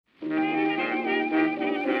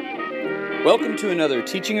Welcome to another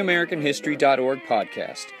TeachingAmericanHistory.org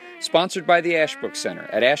podcast, sponsored by the Ashbrook Center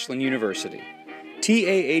at Ashland University.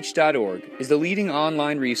 TAH.org is the leading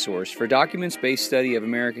online resource for documents-based study of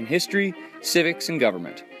American history, civics, and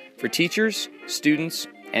government for teachers, students,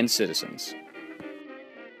 and citizens.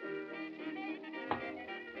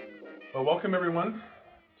 Well, welcome everyone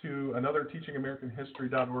to another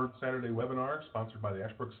TeachingAmericanHistory.org Saturday webinar sponsored by the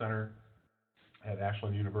Ashbrook Center at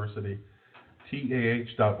Ashland University.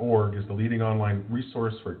 TAH.org is the leading online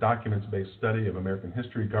resource for documents-based study of American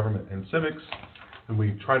history, government, and civics, and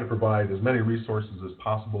we try to provide as many resources as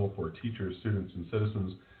possible for teachers, students, and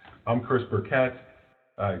citizens. I'm Chris Burkett.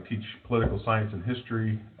 I teach political science and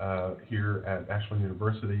history here at Ashland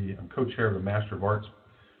University. I'm co-chair of the Master of Arts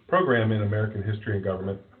program in American history and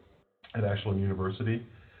government at Ashland University.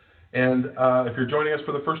 And if you're joining us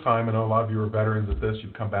for the first time, I know a lot of you are veterans at this,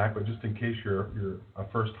 you've come back, but just in case you're a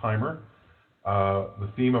first-timer, the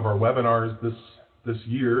theme of our webinars this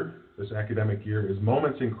academic year, is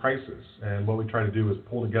Moments in Crisis. And what we try to do is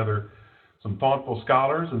pull together some thoughtful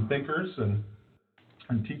scholars and thinkers and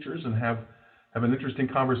teachers and have an interesting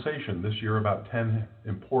conversation this year about 10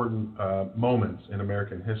 important moments in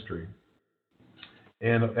American history.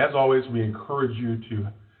 And as always, we encourage you to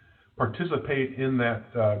participate in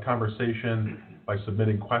that conversation by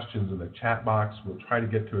submitting questions in the chat box. We'll try to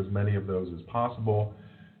get to as many of those as possible.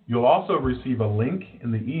 You'll also receive a link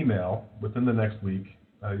in the email within the next week.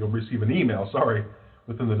 You'll receive an email,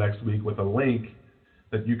 within the next week with a link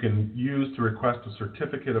that you can use to request a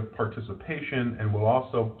certificate of participation, and we'll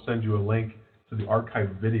also send you a link to the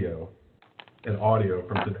archived video and audio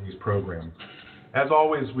from today's program. As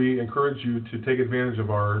always, we encourage you to take advantage of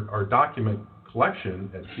our document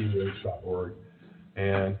collection at TAH.org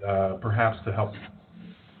and perhaps to help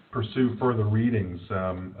pursue further readings,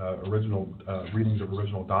 readings of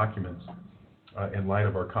original documents in light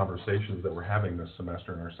of our conversations that we're having this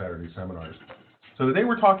semester in our Saturday seminars. So today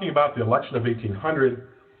we're talking about the election of 1800,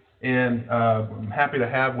 and I'm happy to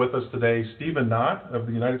have with us today Stephen Knott of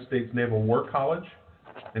the United States Naval War College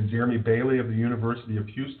and Jeremy Bailey of the University of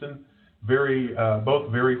Houston,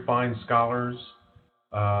 both very fine scholars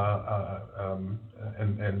and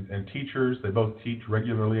teachers. They both teach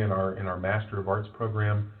regularly in our Master of Arts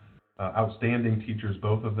program. Outstanding teachers,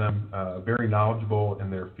 both of them, very knowledgeable in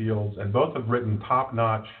their fields, and both have written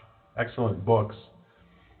top-notch, excellent books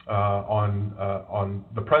on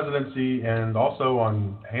the presidency and also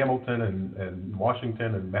on Hamilton and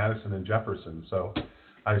Washington and Madison and Jefferson. So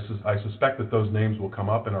I suspect that those names will come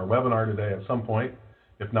up in our webinar today at some point,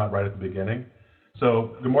 if not right at the beginning.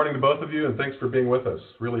 So good morning to both of you, and thanks for being with us.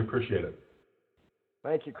 Really appreciate it.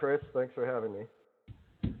 Thank you, Chris. Thanks for having me.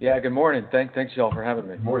 Yeah, good morning. Thanks y'all for having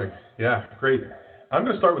me. Good morning. Yeah, great. I'm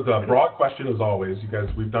going to start with a broad question as always. You guys,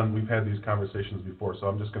 we've had these conversations before, so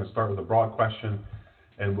I'm just going to start with a broad question,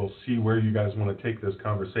 and we'll see where you guys want to take this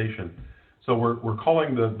conversation. So we're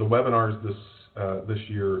calling the webinars this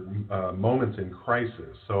year Moments in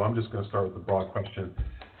Crisis. So I'm just going to start with the broad question.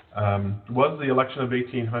 Was the election of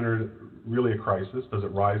 1800 really a crisis? Does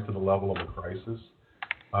it rise to the level of a crisis?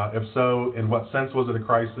 If so, in what sense was it a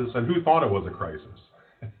crisis, and who thought it was a crisis?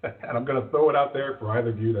 And I'm going to throw it out there for either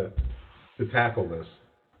of you to tackle this.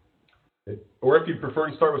 Or if you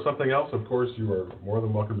prefer to start with something else, of course, you are more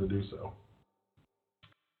than welcome to do so.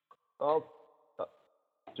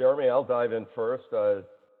 Jeremy, I'll dive in first.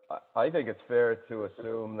 I think it's fair to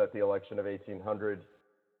assume that the election of 1800,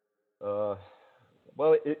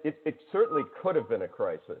 it certainly could have been a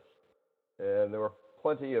crisis. And there were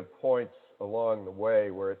plenty of points along the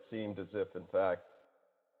way where it seemed as if, in fact,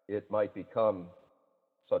 it might become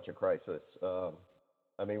such a crisis.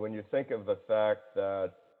 When you think of the fact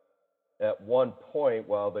that at one point,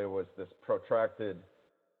 while there was this protracted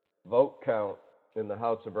vote count in the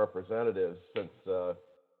House of Representatives, since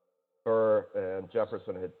Burr and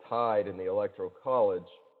Jefferson had tied in the Electoral College,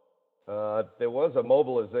 there was a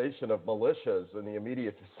mobilization of militias in the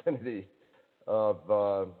immediate vicinity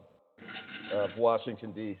of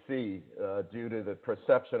Washington, D.C., due to the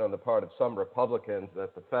perception on the part of some Republicans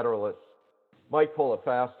that the Federalists might pull a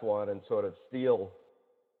fast one and sort of steal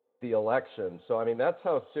the election. So, that's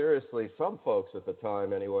how seriously some folks at the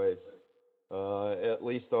time, anyways, at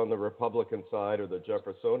least on the Republican side or the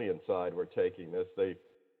Jeffersonian side, were taking this.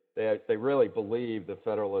 They really believed the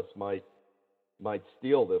Federalists might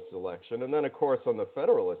steal this election. And then, of course, on the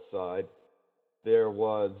Federalist side, there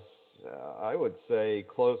was, I would say,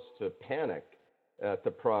 close to panic at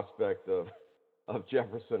the prospect of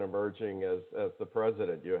Jefferson emerging as the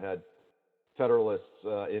president. You had Federalists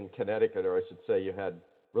in Connecticut, or I should say you had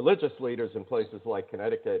religious leaders in places like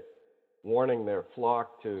Connecticut warning their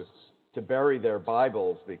flock to bury their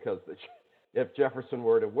Bibles because if Jefferson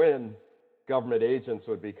were to win, government agents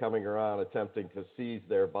would be coming around attempting to seize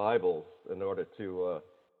their Bibles in order to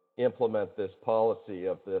implement this policy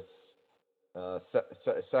of this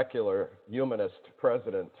secular humanist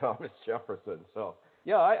president, Thomas Jefferson. So,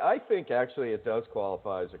 yeah, I think actually it does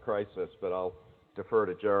qualify as a crisis, but I'll defer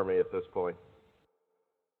to Jeremy at this point.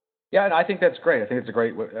 Yeah, and I think that's great. I think it's a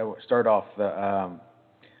great start off.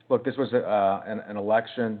 Look, this was an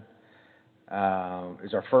election. It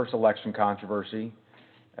was our first election controversy.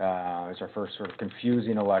 It was our first sort of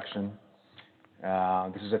confusing election.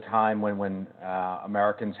 This is a time when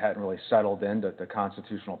Americans hadn't really settled into the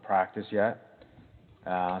constitutional practice yet.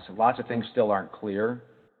 So lots of things still aren't clear.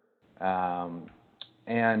 And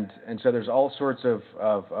so there's all sorts of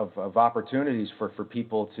opportunities for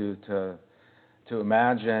people to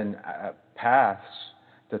imagine paths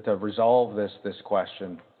to resolve this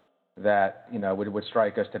question that would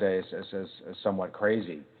strike us today as somewhat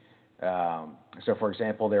crazy. So, for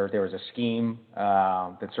example, there was a scheme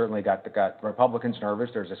that certainly got Republicans nervous.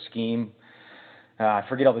 There's a scheme. I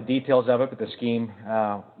forget all the details of it, but the scheme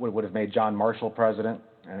would have made John Marshall president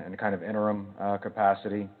in a kind of interim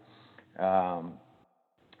capacity.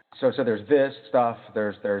 So there's this stuff.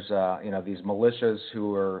 There's these militias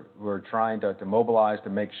who are trying to mobilize to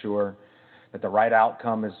make sure that the right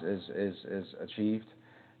outcome is achieved.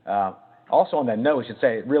 Also on that note, we should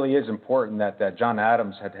say it really is important that John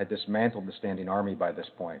Adams had dismantled the Standing Army by this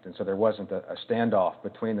point, and so there wasn't a standoff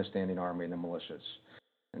between the Standing Army and the militias.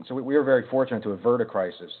 And so we were very fortunate to avert a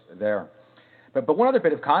crisis there. But one other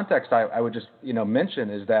bit of context I would just mention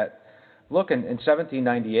is that, look, in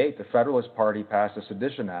 1798, the Federalist Party passed the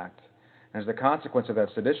Sedition Act, and as a consequence of that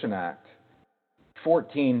Sedition Act,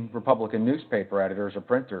 14 Republican newspaper editors or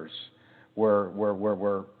printers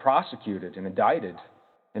were prosecuted and indicted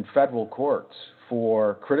in federal courts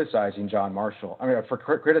for criticizing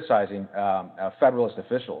criticizing Federalist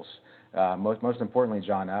officials, most importantly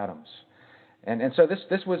John Adams. And so this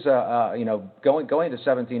was going to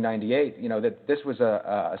 1798. That this was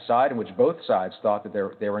a side in which both sides thought that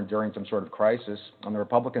they were enduring some sort of crisis. On the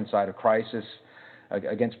Republican side, a crisis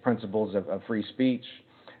against principles of free speech.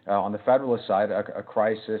 On the Federalist side, a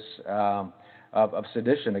crisis of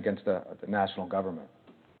sedition against the national government.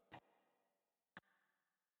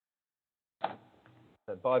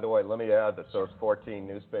 And by the way, let me add that those 14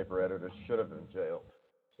 newspaper editors should have been jailed.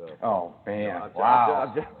 So, oh man!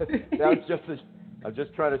 Wow. I'm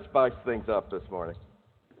just trying to spice things up this morning.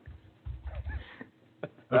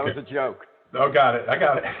 That was a joke. Oh, got it. I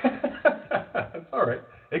got it. It's all right.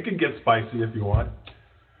 It can get spicy if you want.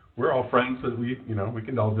 We're all friends, that we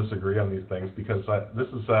can all disagree on these things because this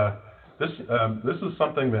is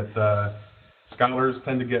something that scholars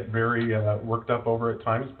tend to get very worked up over at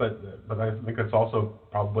times, but I think it's also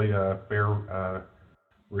probably a fair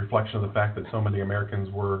reflection of the fact that so many Americans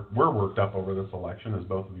were worked up over this election, as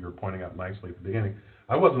both of you were pointing out nicely at the beginning.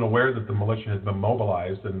 I wasn't aware that the militia had been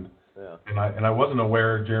mobilized, and I wasn't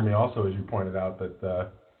aware, Jeremy, also, as you pointed out, that the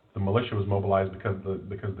militia was mobilized because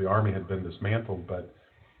the army had been dismantled. But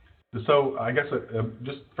so I guess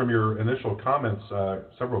just from your initial comments,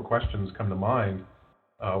 several questions come to mind.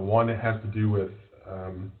 One has to do with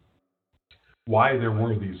why there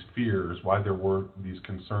were these fears, why there were these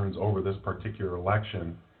concerns over this particular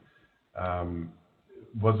election.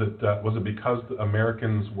 Was it because the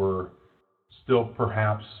Americans were still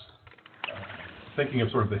perhaps thinking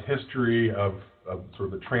of sort of the history of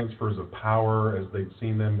sort of the transfers of power as they'd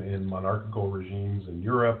seen them in monarchical regimes in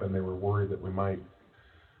Europe, and they were worried that we might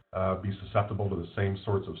be susceptible to the same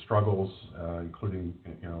sorts of struggles, including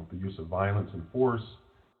the use of violence and force?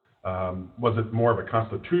 Was it more of a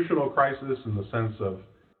constitutional crisis in the sense of,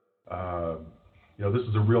 this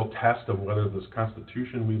is a real test of whether this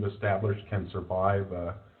Constitution we've established can survive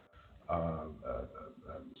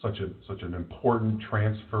such an important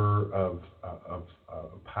transfer of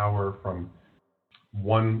power from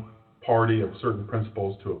one party of certain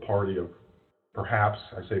principles to a party of perhaps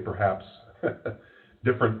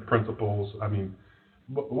different principles? I mean,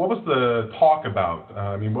 what was the talk about?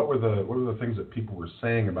 What were the things that people were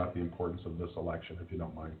saying about the importance of this election, if you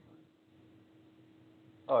don't mind?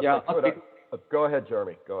 Go ahead,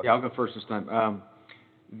 Jeremy. Go ahead. Yeah, I'll go first this time.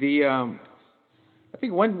 I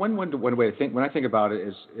think one way to think, when I think about it,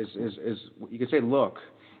 is you could say, look,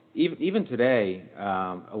 even today,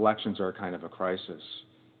 elections are kind of a crisis.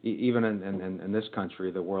 Even in this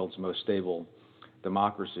country, the world's most stable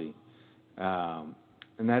democracy.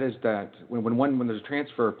 And that is that when there's a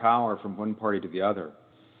transfer of power from one party to the other,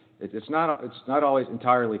 it's not always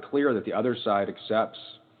entirely clear that the other side accepts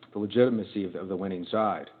the legitimacy of the winning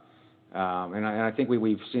side. And I think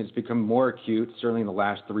we've seen it's become more acute, certainly in the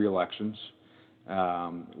last 3 elections.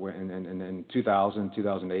 where in 2000,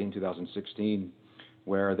 2008, and 2016,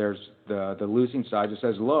 where there's the losing side just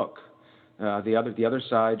says, look, the other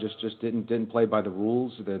side just didn't play by the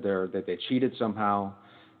rules. They cheated somehow.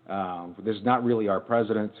 This is not really our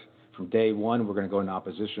president. From day one, we're going to go in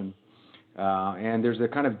opposition. And there's a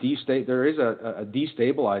kind of there is a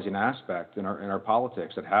destabilizing aspect in our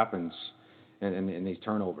politics that happens in these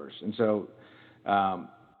turnovers. And so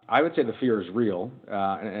I would say the fear is real,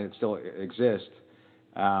 and it still exists.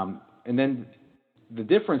 And then the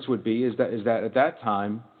difference would be is that at that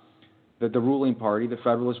time, that the ruling party, the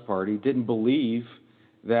Federalist Party, didn't believe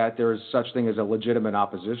that there is such thing as a legitimate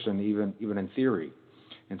opposition, even in theory.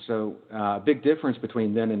 And so a big difference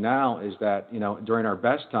between then and now is that, during our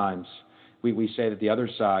best times, we say that the other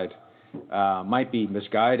side might be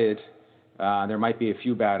misguided, there might be a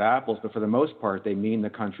few bad apples, but for the most part, they mean the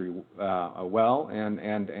country well,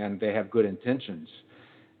 and they have good intentions.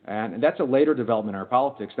 And that's a later development in our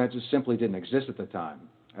politics. That just simply didn't exist at the time.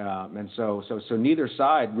 And so neither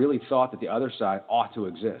side really thought that the other side ought to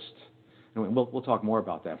exist. And we'll talk more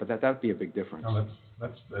about that, but that would be a big difference. Oh,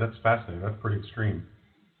 that's fascinating. That's pretty extreme.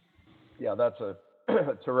 Yeah, that's a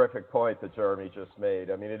terrific point that Jeremy just made.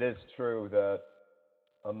 I mean, it is true that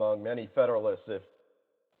among many Federalists,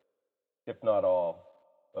 if not all,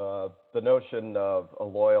 the notion of a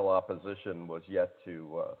loyal opposition was yet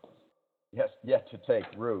to take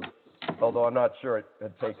root. Although I'm not sure it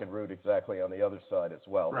had taken root exactly on the other side as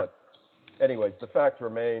well. Right. But anyways, the fact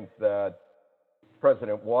remains that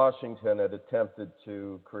President Washington had attempted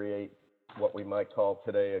to create what we might call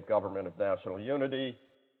today a government of national unity.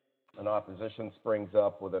 An opposition springs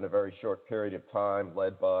up within a very short period of time,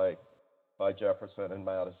 led by Jefferson and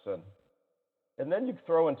Madison. And then you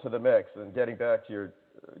throw into the mix, and getting back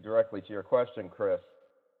directly to your question, Chris,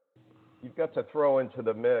 you've got to throw into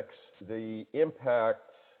the mix the impact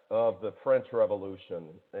of the French Revolution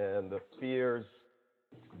and the fears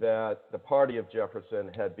that the party of Jefferson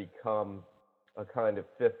had become a kind of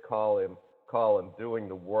fifth column doing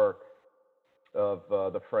the work of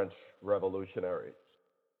the French revolutionaries.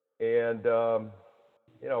 And,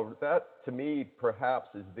 that to me perhaps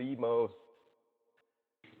is the most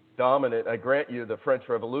dominant. I grant you the French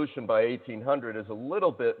Revolution by 1800 is a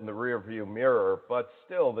little bit in the rearview mirror, but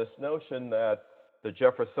still this notion that the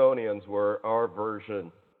Jeffersonians were our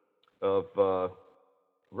version of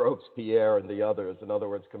Robespierre and the others, in other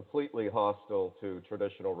words, completely hostile to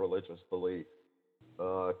traditional religious belief,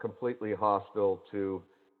 completely hostile to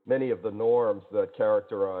many of the norms that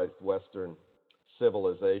characterized Western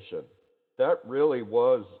civilization. That really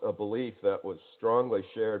was a belief that was strongly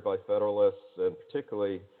shared by Federalists, and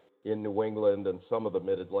particularly in New England and some of the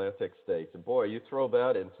mid-Atlantic states. And boy, you throw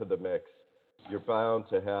that into the mix, you're bound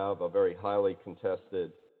to have a very highly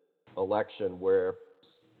contested election where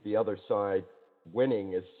the other side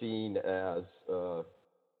winning is seen as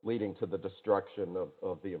leading to the destruction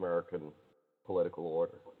of the American political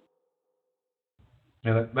order.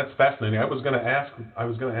 Yeah, that's fascinating. I was going to ask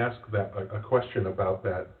that a question about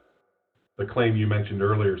that. The claim you mentioned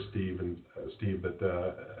earlier, Steve, that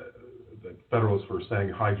that Federalists were saying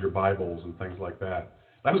hide your Bibles and things like that.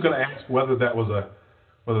 I was going to ask whether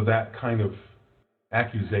that kind of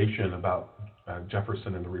accusation about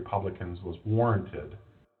Jefferson and the Republicans was warranted.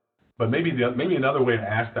 But maybe another way to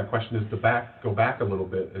ask that question is to go back a little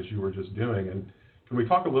bit, as you were just doing, and can we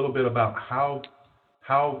talk a little bit about how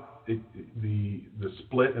the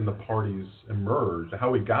split in the parties emerged, how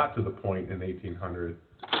we got to the point in 1800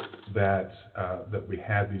 that we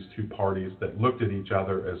had these two parties that looked at each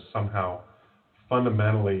other as somehow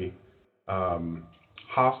fundamentally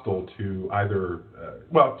hostile to either,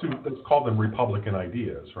 let's call them Republican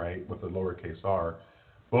ideas, right, with the lowercase r.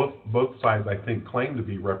 Both sides, I think, claim to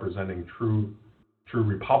be representing true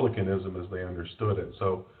Republicanism as they understood it.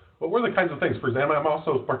 So what were the kinds of things? For example, I'm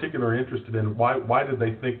also particularly interested in why did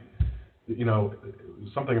they think,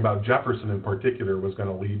 something about Jefferson in particular was going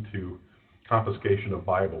to lead to confiscation of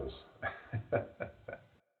Bibles.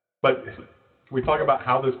 But can we talk about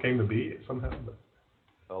how this came to be somehow?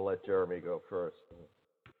 I'll let Jeremy go first.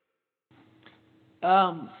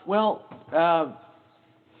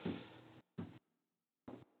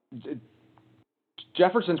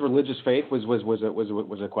 Jefferson's religious faith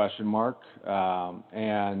was a question mark,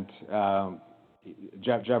 and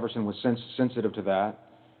Jefferson was sensitive to that,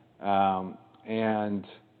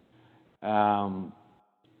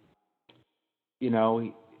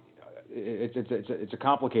 it's a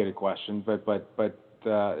complicated question, but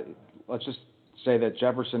let's just say that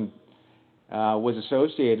Jefferson was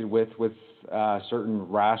associated with certain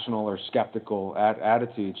rational or skeptical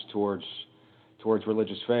attitudes towards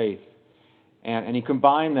religious faith, And he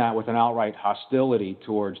combined that with an outright hostility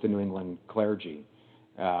towards the New England clergy.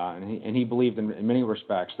 And he believed in many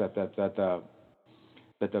respects that the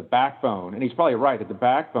backbone, and he's probably right, that the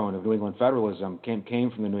backbone of New England federalism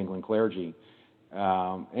came from the New England clergy.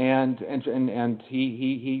 And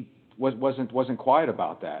he wasn't quiet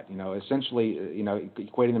about that, essentially,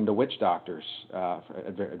 equating them to witch doctors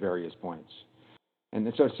at various points. And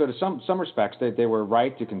so to some respects, they were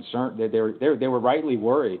right to concern. They were rightly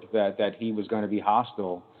worried that he was going to be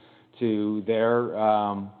hostile to their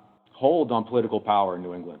hold on political power in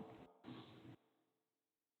New England.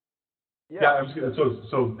 Yeah,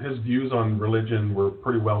 so his views on religion were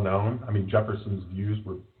pretty well known. I mean, Jefferson's views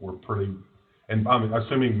were pretty, and I'm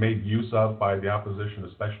assuming made use of by the opposition,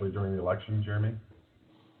 especially during the election, Jeremy.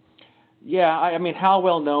 Yeah, I mean, how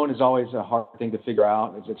well known is always a hard thing to figure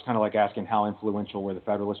out. It's kind of like asking how influential were the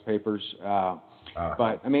Federalist Papers.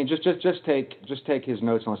 But I mean, just take his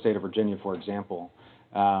notes on the state of Virginia, for example.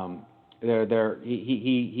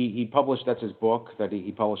 He published, that's his book that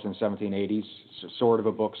he published in the 1780s, sort of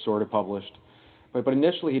a book, sort of published. But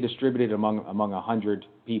initially he distributed among 100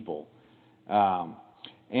 people.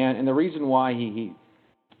 And the reason why he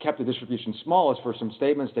kept the distribution small is for some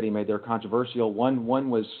statements that he made. They're controversial.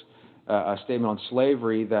 One was a statement on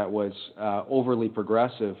slavery that was overly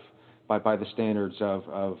progressive by the standards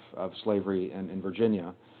of slavery in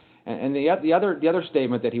Virginia. And the other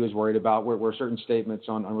statement that he was worried about were certain statements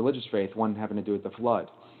on religious faith, one having to do with the flood.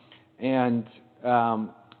 And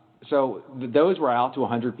so those were out to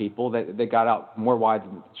 100 people. They got out more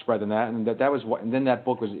widespread than that, and and then that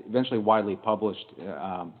book was eventually widely published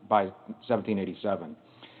by 1787.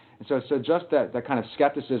 And so just that kind of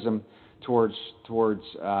skepticism towards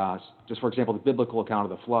just, for example, the biblical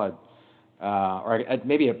account of the flood, or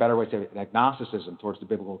maybe a better way to say it, agnosticism towards the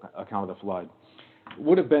biblical account of the flood,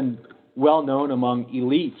 would have been well known among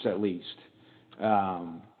elites, at least,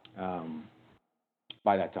 by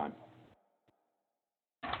that time.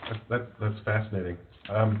 That's fascinating.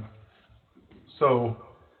 So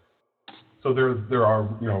there are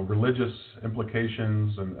religious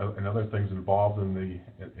implications and other things involved in the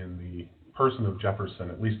person of Jefferson,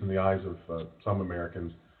 at least in the eyes of some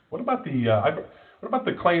Americans. What about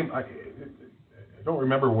the claim? I don't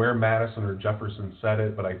remember where Madison or Jefferson said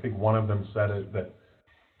it, but I think one of them said it that.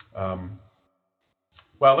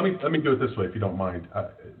 Well, let me do it this way, if you don't mind.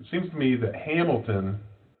 It seems to me that Hamilton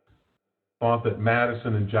thought that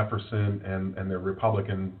Madison and Jefferson and their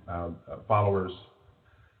Republican followers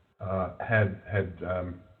had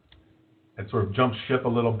sort of jumped ship a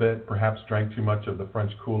little bit, perhaps drank too much of the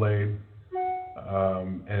French Kool-Aid,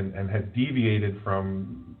 and had deviated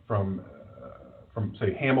from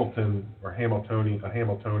say Hamilton or a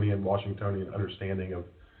Hamiltonian, Washingtonian understanding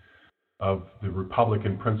of the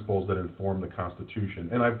Republican principles that inform the Constitution.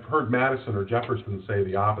 And I've heard Madison or Jefferson say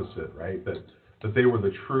the opposite, right? That they were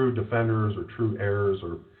the true defenders or true heirs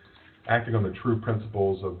or acting on the true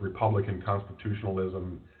principles of Republican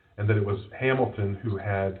constitutionalism, and that it was Hamilton who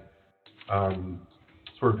had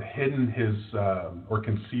sort of hidden his or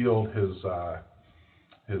concealed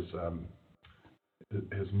his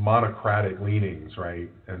monocratic leanings, right,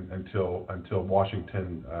 until the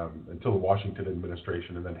Washington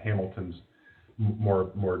administration, and then Hamilton's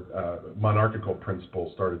more monarchical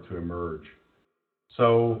principles started to emerge.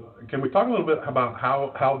 So, can we talk a little bit about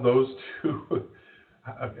how those two,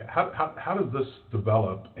 how does this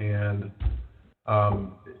develop, and I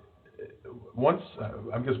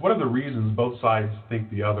guess what are the reasons both sides think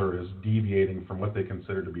the other is deviating from what they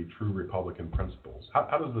consider to be true Republican principles?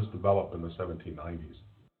 How does this develop in the 1790s?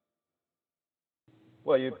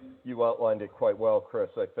 Well, you outlined it quite well,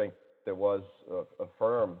 Chris. I think there was a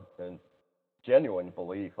firm and genuine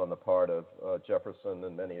belief on the part of Jefferson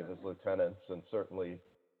and many of his lieutenants, and certainly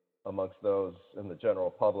amongst those in the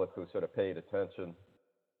general public who sort of paid attention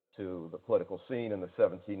to the political scene in the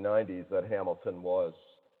 1790s, that Hamilton was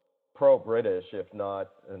pro-British, if not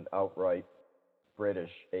an outright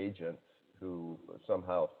British agent who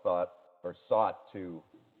somehow thought or sought to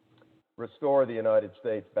restore the United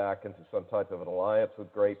States back into some type of an alliance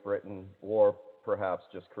with Great Britain, or perhaps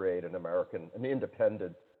just create an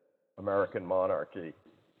independent American monarchy.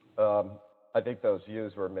 I think those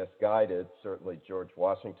views were misguided. Certainly George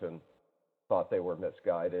Washington thought they were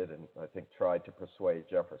misguided, and I think tried to persuade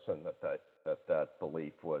Jefferson that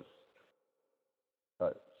belief was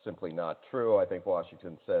simply not true. I think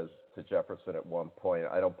Washington says to Jefferson at one point,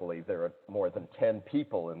 I don't believe there are more than 10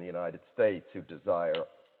 people in the United States who desire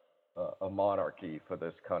a monarchy for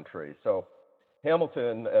this country. So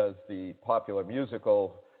Hamilton, as the popular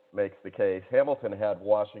musical makes the case, Hamilton had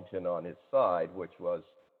Washington on his side, which was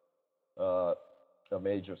a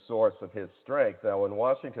major source of his strength. Now, when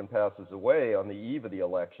Washington passes away on the eve of the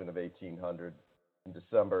election of 1800 in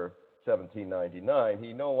December 1799,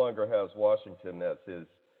 he no longer has Washington as his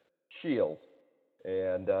shield.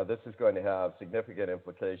 And this is going to have significant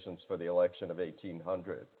implications for the election of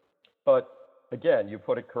 1800. But again, you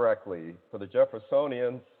put it correctly. For the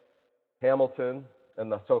Jeffersonians, Hamilton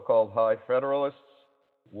and the so-called High Federalists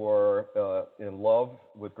were in love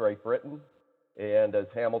with Great Britain. And as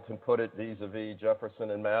Hamilton put it vis-a-vis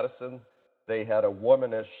Jefferson and Madison, they had a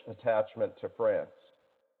womanish attachment to France.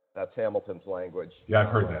 That's Hamilton's language. Yeah, I've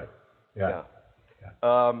heard that. Yeah.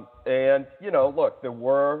 And, you know, look, there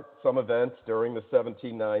were some events during the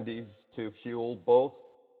 1790s to fuel both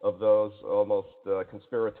of those almost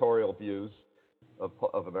conspiratorial views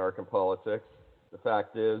of American politics. The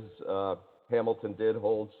fact is, Hamilton did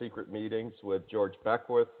hold secret meetings with George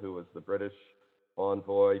Beckwith, who was the British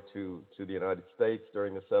envoy to the United States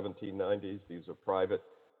during the 1790s. These are private,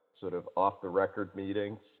 sort of off-the-record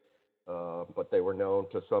meetings, but they were known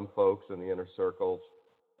to some folks in the inner circles.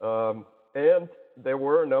 And there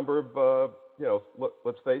were a number of, you know,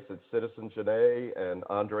 let's face it, Citizen Genet and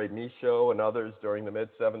Andre Michaud and others during the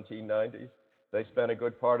mid-1790s. They spent a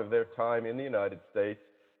good part of their time in the United States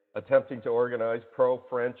attempting to organize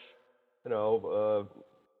pro-French, you know,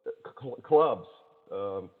 clubs.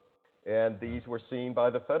 And these were seen by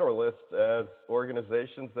the Federalists as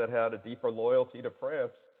organizations that had a deeper loyalty to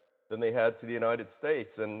France than they had to the United States.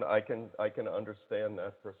 And I can understand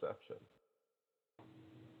that perception.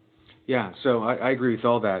 Yeah, so I agree with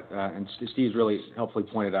all that, and Steve's really helpfully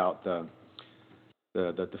pointed out the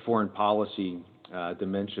foreign policy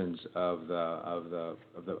dimensions of the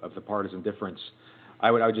partisan difference. I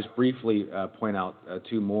would just briefly point out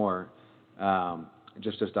two more,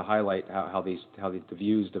 just to highlight how the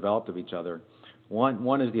views developed of each other.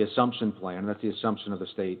 One is the assumption plan, and that's the assumption of the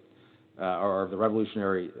state or of the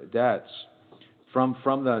revolutionary debts. From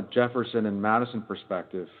the Jefferson and Madison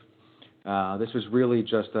perspective, this was really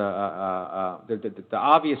just the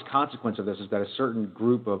obvious consequence of this is that a certain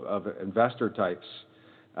group of investor types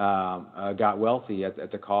got wealthy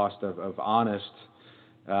at the cost of honest,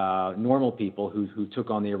 normal people who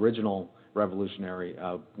took on the original revolutionary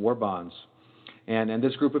war bonds. And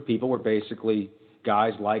this group of people were basically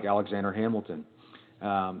guys like Alexander Hamilton.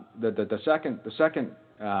 The second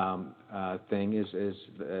thing is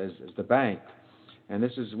the bank, and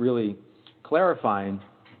this is really clarifying.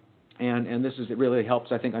 And it really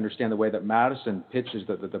helps, I think, understand the way that Madison pitches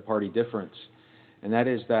the party difference. And that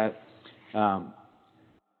is that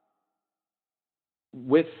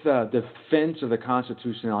with the defense of the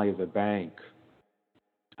constitutionality of the bank,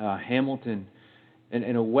 Hamilton,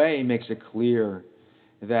 in a way, makes it clear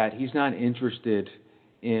that he's not interested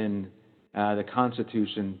in the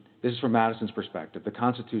Constitution. This is from Madison's perspective, the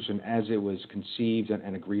Constitution as it was conceived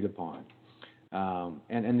and agreed upon.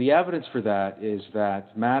 And the evidence for that is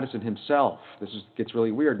that Madison himself, gets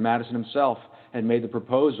really weird, Madison himself had made the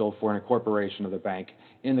proposal for an incorporation of the bank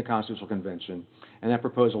in the Constitutional Convention, and that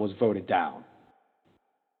proposal was voted down.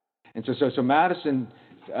 And so Madison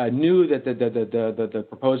knew that the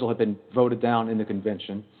proposal had been voted down in the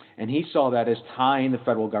convention, and he saw that as tying the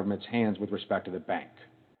federal government's hands with respect to the bank.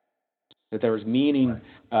 That there was meaning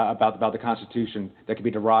about the Constitution that could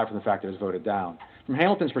be derived from the fact that it was voted down. From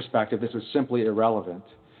Hamilton's perspective, this was simply irrelevant,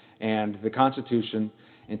 and the Constitution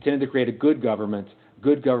intended to create a good government.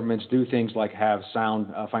 Good governments do things like have sound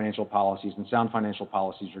financial policies, and sound financial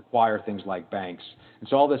policies require things like banks. And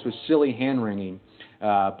so all this was silly hand-wringing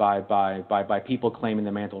by people claiming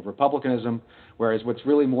the mantle of republicanism, whereas what's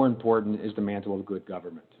really more important is the mantle of good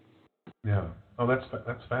government. Yeah. Oh, that's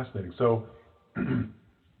fascinating. So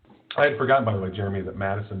I had forgotten, by the way, Jeremy, that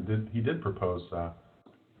Madison did propose the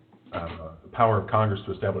power of Congress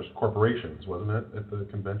to establish corporations, wasn't it, at the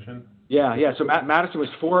convention? Yeah. So Madison was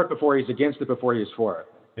for it before he was against it before he was for it.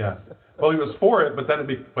 Yeah. Well, he was for it, but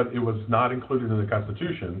it was not included in the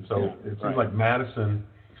Constitution. So it seems like Madison.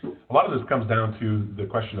 A lot of this comes down to the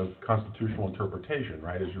question of constitutional interpretation,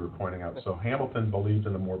 right? As you were pointing out. So Hamilton believed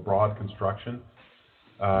in a more broad construction.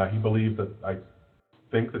 He believed that I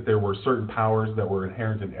think that there were certain powers that were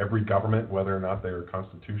inherent in every government, whether or not they were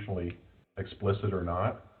constitutionally explicit or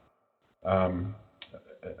not.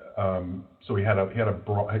 So he had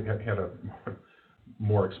a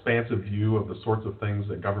more expansive view of the sorts of things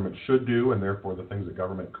that government should do, and therefore the things that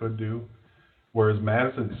government could do. Whereas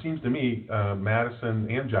Madison, it seems to me, Madison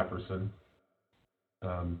and Jefferson,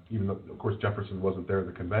 even though of course Jefferson wasn't there at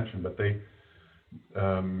the convention, but they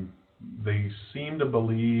seem to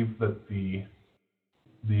believe that the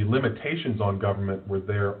limitations on government were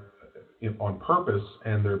there on purpose,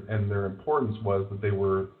 and their importance was that they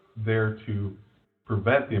were there to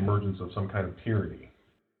prevent the emergence of some kind of tyranny.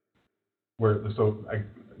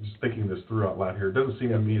 Just thinking this through out loud here, it doesn't seem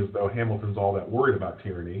to me as though Hamilton's all that worried about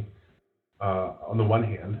tyranny, on the one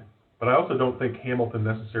hand, but I also don't think Hamilton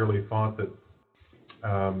necessarily thought that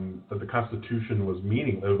the Constitution was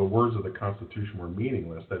meaningless, or the words of the Constitution were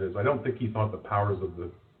meaningless. That is, I don't think he thought the powers of the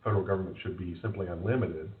federal government should be simply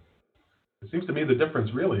unlimited. It seems to me the difference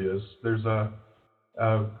really is there's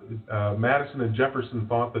Madison and Jefferson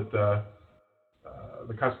thought that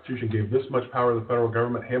the Constitution gave this much power to the federal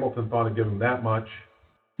government. Hamilton thought it gave them that much.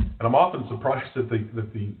 And I'm often surprised at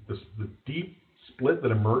the deep split that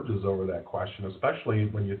emerges over that question, especially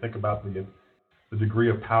when you think about the degree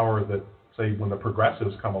of power that, say, when the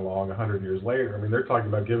progressives come along 100 years later. I mean, they're talking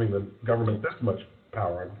about giving the government this much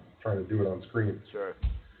power. I'm trying to do it on screen. Sure.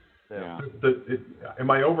 Yeah. Am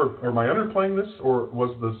I underplaying this, or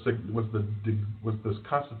was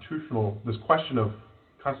this question of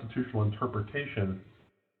constitutional interpretation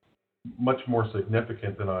much more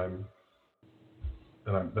significant than I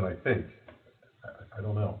think? I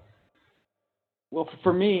don't know. Well,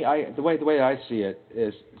 for me, the way I see it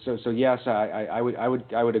is so yes, I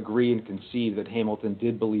would agree and concede that Hamilton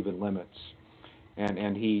did believe in limits,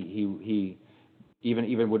 and he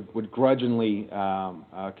even would grudgingly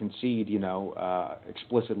concede,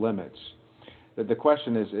 explicit limits. The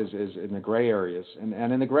question is in the gray areas, and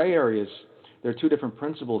in the gray areas, there are two different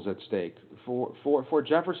principles at stake. For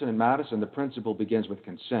Jefferson and Madison, the principle begins with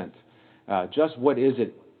consent. Just what is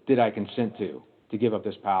it did I consent to give up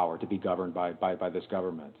this power to be governed by this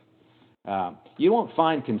government? You won't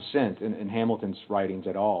find consent in Hamilton's writings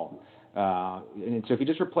at all. And so if you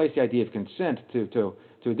just replace the idea of consent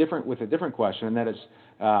with a different question, and that is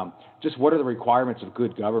just what are the requirements of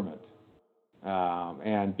good government?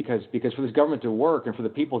 And because for this government to work and for the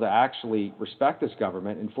people to actually respect this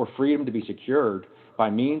government and for freedom to be secured by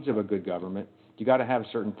means of a good government, you got to have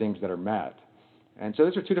certain things that are met. And so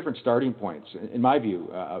those are two different starting points, in my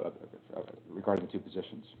view, regarding the two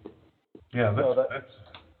positions. Yeah, go ahead,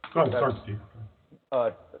 start, Steve.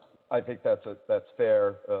 I think that's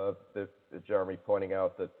fair. Jeremy pointing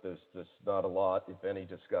out that there's just not a lot, if any,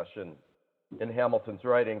 discussion in Hamilton's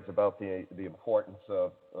writings about the importance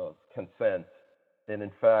of consent. And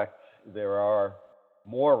in fact, there are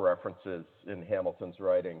more references in Hamilton's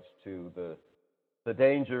writings to the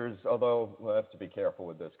dangers, although we'll have to be careful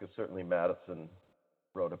with this, because certainly Madison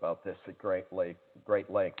wrote about this at great length,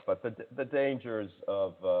 but the dangers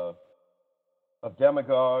of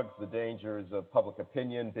demagogues, the dangers of public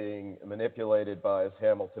opinion being manipulated by, as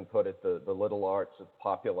Hamilton put it, the little arts of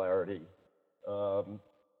popularity. And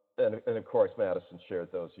of course, Madison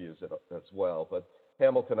shared those views as well. But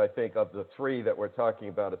Hamilton, I think, of the three that we're talking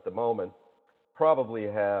about at the moment, probably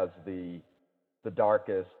has the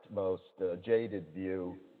darkest, most jaded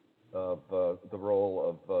view of the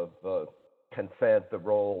role of consent, the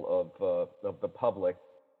role of the public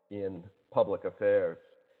in public affairs.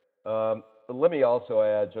 But let me also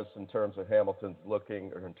add, just in terms of Hamilton's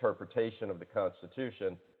looking or interpretation of the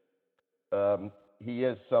Constitution, he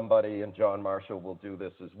is somebody, and John Marshall will do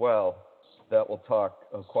this as well, that will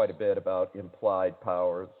talk quite a bit about implied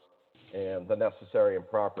powers and the necessary and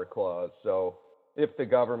proper clause. So if the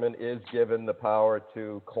government is given the power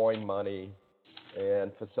to coin money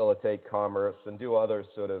and facilitate commerce and do other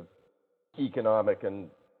sort of economic and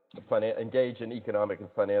engage in economic and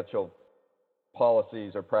financial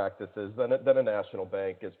policies or practices, then a national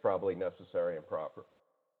bank is probably necessary and proper.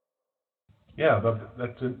 Yeah,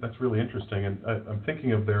 that's really interesting, and I'm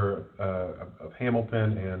thinking of of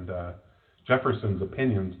Hamilton and Jefferson's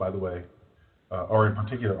opinions, by the way, or in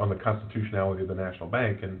particular on the constitutionality of the national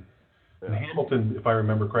bank. And Hamilton, if I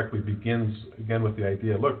remember correctly, begins again with the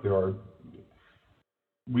idea: look,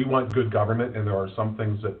 we want good government, and there are some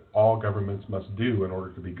things that all governments must do in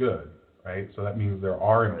order to be good, right? So that means there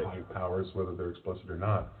are implied powers, whether they're explicit or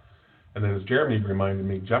not. And then, as Jeremy reminded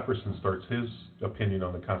me, Jefferson starts his opinion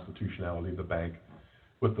on the constitutionality of the bank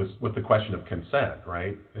with the question of consent,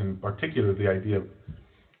 right? In particular, the idea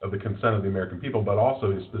of the consent of the American people, but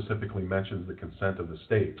also he specifically mentions the consent of the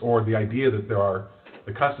states, or the idea that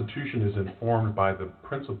the Constitution is informed by the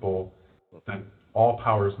principle that all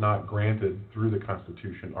powers not granted through the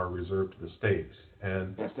Constitution are reserved to the states.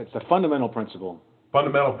 And it's a fundamental principle.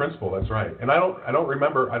 Fundamental principle, that's right. And I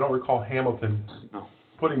don't recall Hamilton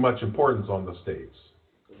putting much importance on the states.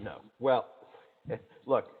 No. Well,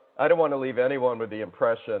 look, I don't want to leave anyone with the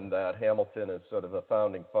impression that Hamilton is sort of the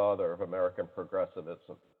founding father of American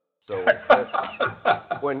progressivism. So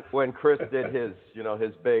when Chris did his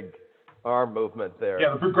big arm movement there.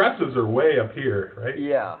 Yeah, the progressives are way up here, right?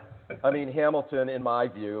 Yeah. I mean, Hamilton, in my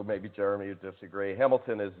view, maybe Jeremy would disagree,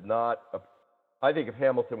 Hamilton is not I think if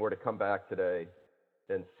Hamilton were to come back today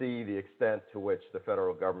and see the extent to which the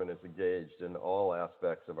federal government is engaged in all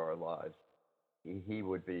aspects of our lives, he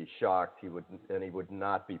would be shocked. He would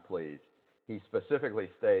not be pleased. He specifically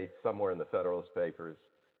states somewhere in the Federalist Papers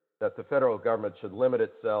that the federal government should limit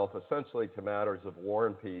itself essentially to matters of war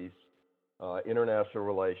and peace, international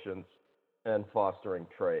relations, and fostering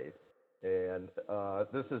trade. And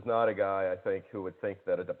this is not a guy, I think, who would think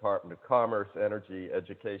that a Department of Commerce, Energy,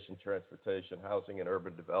 Education, Transportation, Housing and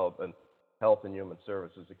Urban Development, Health and Human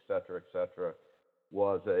Services, et cetera,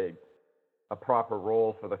 was a proper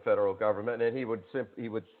role for the federal government. And he would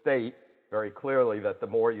state very clearly that the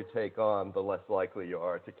more you take on, the less likely you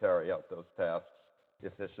are to carry out those tasks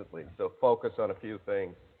efficiently. So focus on a few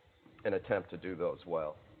things and attempt to do those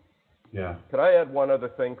well. Yeah. Could I add one other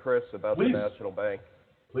thing, Chris, about Please. the National Bank?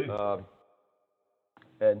 Please.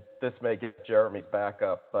 And this may get Jeremy back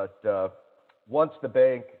up, but once the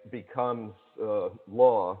bank becomes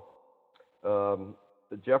law,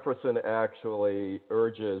 Jefferson actually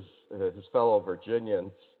urges his fellow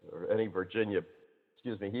Virginians, or any Virginia,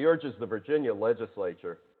 he urges the Virginia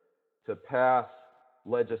legislature to pass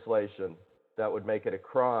legislation that would make it a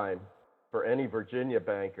crime for any Virginia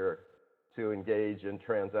banker to engage in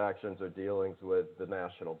transactions or dealings with the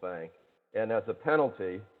national bank. And as a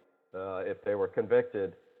penalty, if they were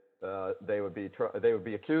convicted, they would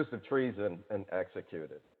be accused of treason and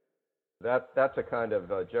executed. That's a kind of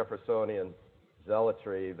Jeffersonian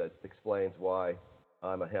zealotry that explains why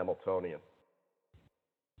I'm a Hamiltonian.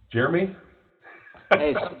 Jeremy?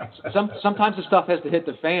 Hey, sometimes the stuff has to hit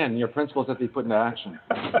the fan, and your principles have to be put into action.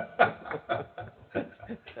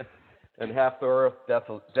 And half the earth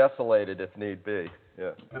desolated if need be.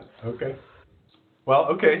 Yeah. Okay. Well,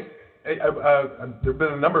 okay. Hey, there have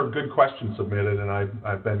been a number of good questions submitted, and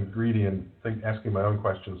I've been greedy and asking my own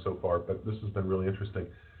questions so far, but this has been really interesting.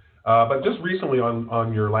 But just recently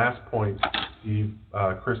on your last point, Steve,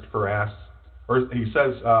 Christopher asks, or he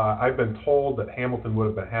says, I've been told that Hamilton would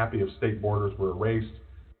have been happy if state borders were erased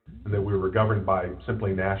and that we were governed by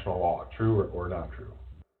simply national law. True or not true?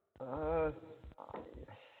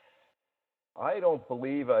 I don't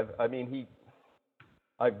believe I've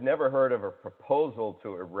never heard of a proposal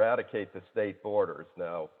to eradicate the state borders.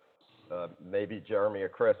 Now, maybe Jeremy or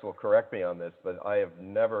Chris will correct me on this, but I have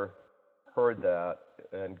never heard that.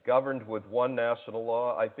 And governed with one national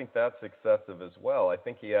law, I think that's excessive as well. I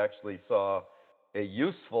think he actually saw a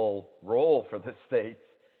useful role for the states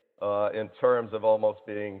in terms of almost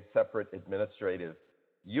being separate administrative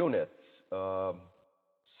units.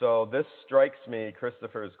 So this strikes me,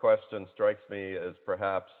 Christopher's question strikes me as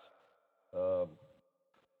perhaps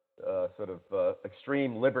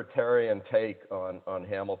extreme libertarian take on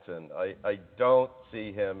Hamilton. I don't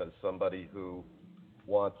see him as somebody who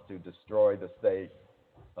wants to destroy the state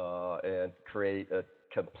and create a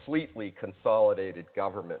completely consolidated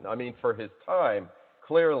government. I mean, for his time,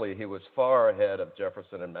 clearly he was far ahead of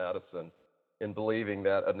Jefferson and Madison in believing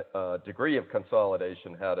that a degree of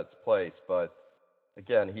consolidation had its place. But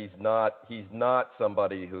again, he's not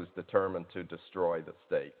somebody who's determined to destroy the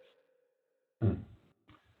states.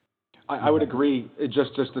 I would agree.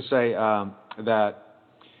 Just to say that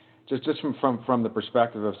just from the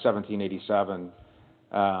perspective of 1787,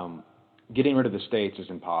 getting rid of the states is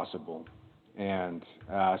impossible. And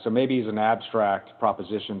so maybe he's an abstract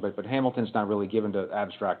proposition, but Hamilton's not really given to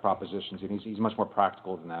abstract propositions, and he's much more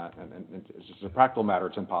practical than that. And it's just a practical matter;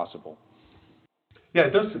 it's impossible. Yeah,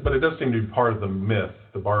 it does, but it does seem to be part of the myth,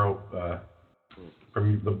 to borrow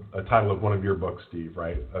from the title of one of your books, Steve,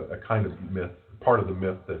 right? A kind of myth, part of the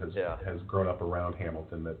myth that has grown up around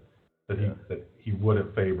Hamilton that he would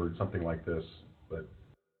have favored something like this. But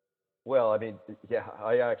well, I mean,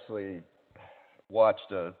 I actually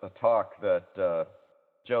watched a talk that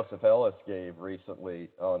Joseph Ellis gave recently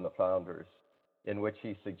on the Founders, in which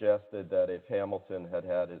he suggested that if Hamilton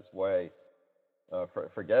had his way,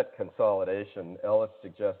 forget consolidation, Ellis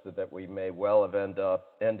suggested that we may well have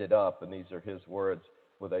ended up, and these are his words,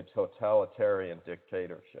 with a totalitarian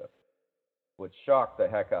dictatorship, which shocked the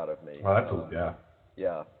heck out of me. Well,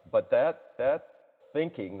 Yeah, but that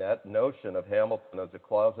thinking, that notion of Hamilton as a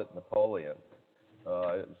closet Napoleon,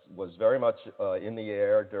 was very much in the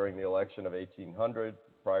air during the election of 1800,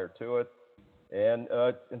 prior to it, and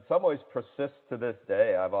in some ways persists to this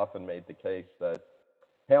day. I've often made the case that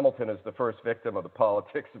Hamilton is the first victim of the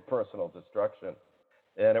politics of personal destruction,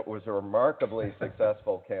 and it was a remarkably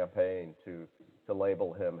successful campaign to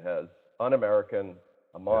label him as un-American,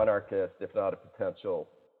 a monarchist, if not a potential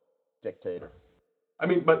dictator. I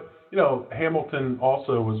mean, but Hamilton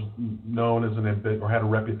also was known as or had a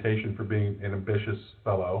reputation for being an ambitious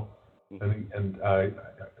fellow, and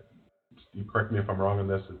you correct me if I'm wrong on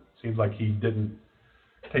this, it seems like he didn't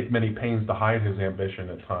take many pains to hide his ambition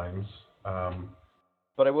at times.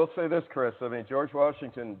 But I will say this, Chris. I mean, George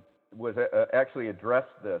Washington was actually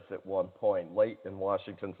addressed this at one point late in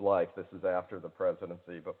Washington's life. This is after the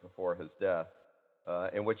presidency, but before his death,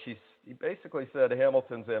 in which he basically said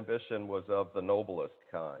Hamilton's ambition was of the noblest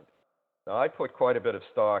kind. Now, I put quite a bit of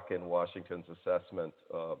stock in Washington's assessment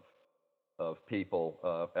of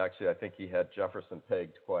people. Actually, I think he had Jefferson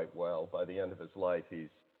pegged quite well. By the end of his life, he's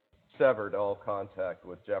severed all contact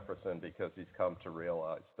with Jefferson because he's come to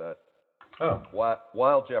realize that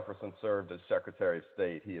while Jefferson served as Secretary of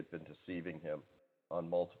State, he had been deceiving him on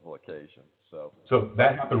multiple occasions. So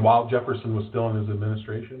that happened while Jefferson was still in his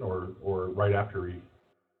administration, or right after he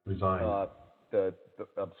resigned?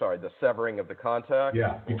 I'm sorry, the severing of the contact?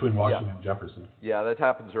 Yeah, between Washington and Jefferson. Yeah, that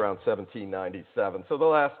happens around 1797. So the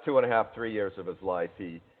last 2.5, 3 years of his life,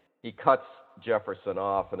 he cuts Jefferson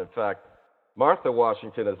off. And in fact, Martha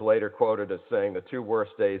Washington is later quoted as saying the two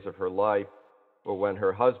worst days of her life were when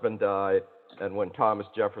her husband died and when Thomas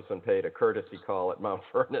Jefferson paid a courtesy call at Mount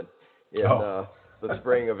Vernon in the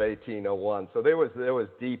spring of 1801. So there was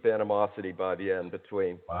deep animosity by the end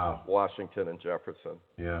between Washington and Jefferson.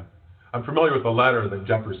 Yeah. I'm familiar with the letter that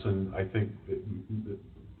Jefferson, I think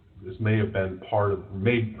this may have been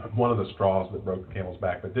one of the straws that broke the camel's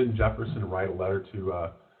back, but didn't Jefferson write a letter to,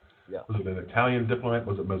 was it an Italian diplomat,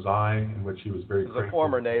 was it Mazzei, in which he was very critical? A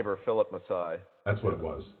former neighbor, Philip Mazzei. That's what it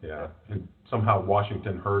was, yeah. And somehow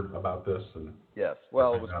Washington heard about this. Yes,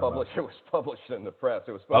 well, it was published in the press.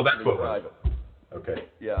 It was supposed to be private. Okay.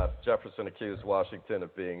 Yeah, Jefferson accused Washington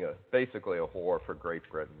of being basically a whore for Great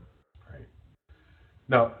Britain. Right.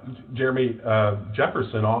 Now, Jeremy,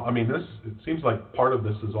 Jefferson, it seems like part of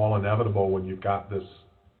this is all inevitable when you've got this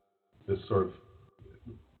sort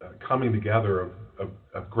of coming together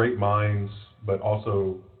of great minds, but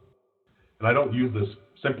also, and I don't use this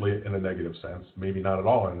simply in a negative sense, maybe not at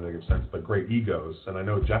all in a negative sense, but great egos. And I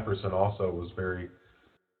know Jefferson also was very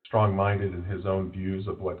strong-minded in his own views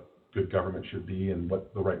of what good government should be and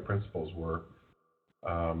what the right principles were.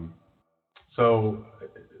 So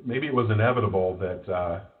maybe it was inevitable that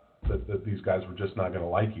these guys were just not going to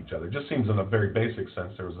like each other. It just seems in a very basic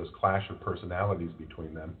sense there was this clash of personalities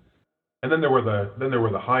between them. And then there were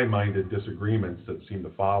the high-minded disagreements that seemed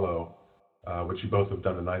to follow, which you both have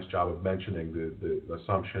done a nice job of mentioning, the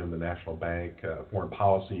Assumption, the National Bank, foreign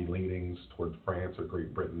policy leanings towards France or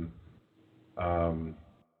Great Britain.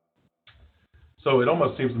 So it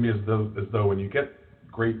almost seems to me as though when you get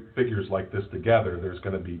great figures like this together, there's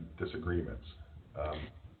going to be disagreements.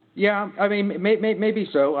 Yeah, I mean, maybe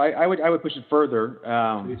so. I would push it further.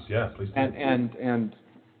 Please do.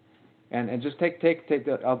 And just take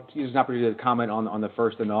the. I'll use an opportunity to comment on the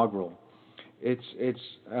first inaugural. It's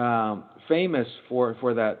famous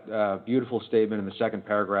for that beautiful statement in the second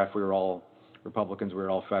paragraph. We were all Republicans. We were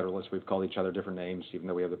all Federalists. We've called each other different names, even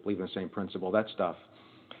though we believe in the same principle. That stuff.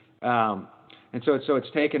 And so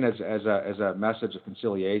it's taken as a message of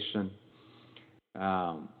conciliation.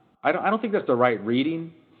 I don't think that's the right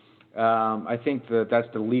reading. I think that's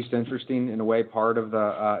the least interesting in a way part of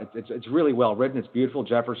the. It's really well written. It's beautiful.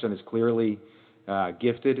 Jefferson is clearly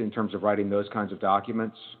gifted in terms of writing those kinds of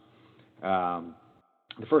documents.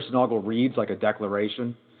 The first inaugural reads like a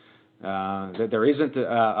declaration. That there isn't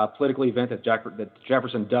a political event that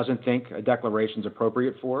Jefferson doesn't think a declaration is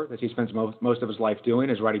appropriate for. That he spends most of his life doing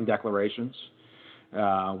is writing declarations.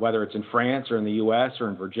 Whether it's in France or in the U.S. or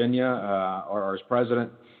in Virginia or as president,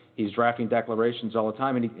 he's drafting declarations all the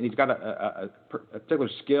time, and he's got a particular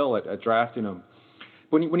skill at drafting them.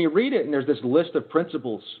 When you read it and there's this list of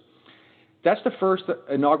principles, that's the first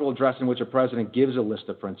inaugural address in which a president gives a list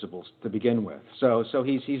of principles to begin with. So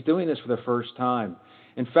he's doing this for the first time.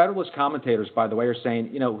 And Federalist commentators, by the way, are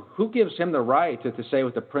saying, who gives him the right to say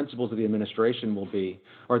what the principles of the administration will be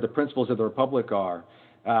or the principles of the republic are?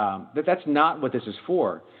 That's not what this is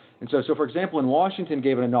for. And so for example, when Washington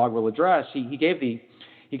gave an inaugural address, he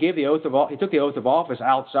took the oath of office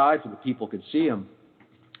outside so the people could see him,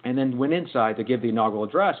 and then went inside to give the inaugural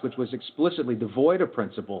address, which was explicitly devoid of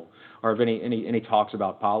principle or of any talks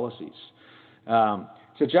about policies.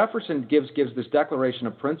 So Jefferson gives this declaration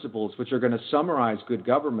of principles, which are going to summarize good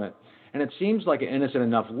government, and it seems like an innocent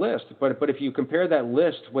enough list. But if you compare that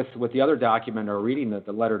list with the other document or reading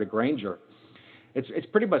the letter to Granger, it's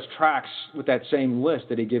pretty much tracks with that same list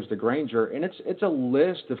that he gives to Granger, and it's a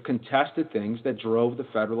list of contested things that drove the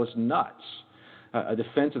Federalists nuts. A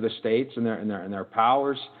defense of the states and their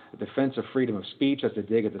powers, a defense of freedom of speech as to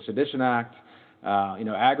dig at the Sedition Act,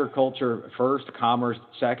 agriculture first, commerce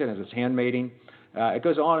second as its handmaiding. It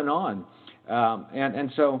goes on and on.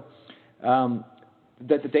 So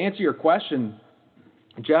to answer your question,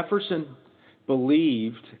 Jefferson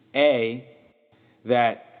believed, A,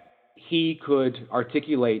 that he could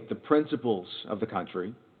articulate the principles of the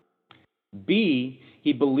country. B,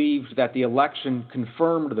 he believed that the election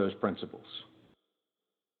confirmed those principles.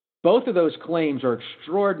 Both of those claims are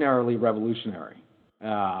extraordinarily revolutionary,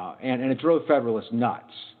 and it drove Federalists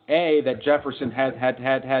nuts. A, that Jefferson had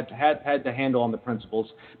the handle on the principles,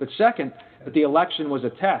 but second, that the election was a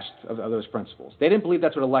test of those principles. They didn't believe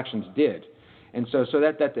that's what elections did, and so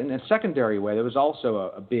that in a secondary way, there was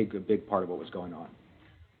also a big part of what was going on.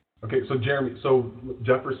 Okay, so Jeremy, so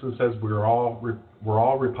Jefferson says we're all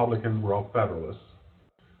Republican, we're all Federalists.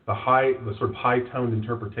 The sort of high-toned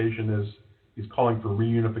interpretation is he's calling for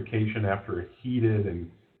reunification after a heated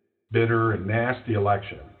and bitter and nasty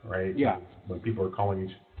election, right? Yeah. When people are calling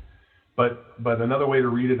each. But another way to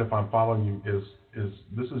read it, if I'm following you, is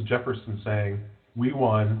this is Jefferson saying we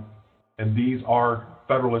won, and these are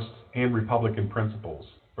Federalist and Republican principles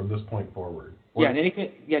from this point forward. Yeah, and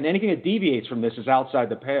anything that deviates from this is outside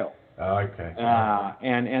the pale. Okay.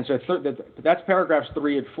 And so that's paragraphs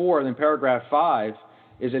 3 and 4, and then paragraph 5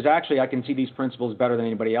 is actually I can see these principles better than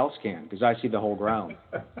anybody else can because I see the whole ground.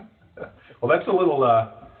 Well, that's a little.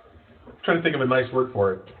 Trying to think of a nice word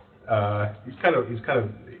for it. He's kind of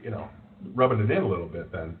rubbing it in a little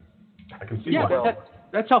bit. Then I can see. Yeah,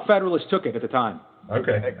 that's how Federalists took it at the time.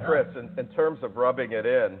 Okay. Hey, Chris, in terms of rubbing it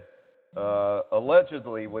in,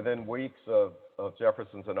 allegedly within weeks of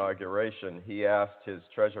Jefferson's inauguration, he asked his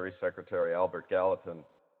Treasury Secretary, Albert Gallatin,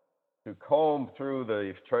 to comb through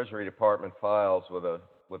the Treasury Department files with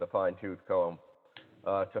a fine-tooth comb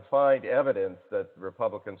to find evidence that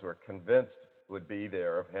Republicans were convinced would be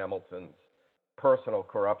there of Hamilton's personal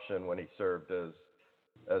corruption when he served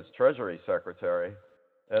as Treasury Secretary.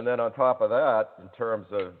 And then on top of that, in terms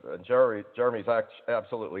of Jeremy's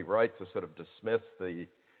absolutely right to sort of dismiss the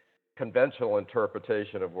conventional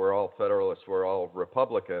interpretation of we're all Federalists, we're all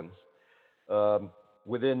Republicans.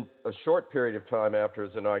 Within a short period of time after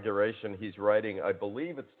his inauguration, he's writing, I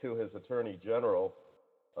believe it's to his Attorney General,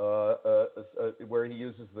 where he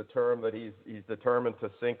uses the term that he's determined to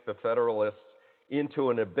sink the Federalists into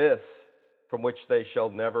an abyss from which they shall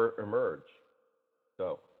never emerge.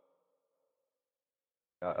 So,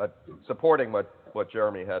 supporting what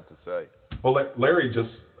Jeremy had to say. Well, Larry just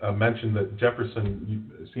mentioned that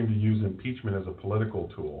Jefferson seemed to use impeachment as a political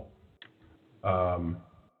tool.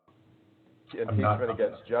 Impeachment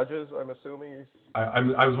against judges, I'm assuming.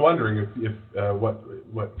 I was wondering if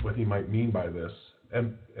what he might mean by this,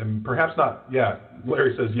 and perhaps not. Yeah,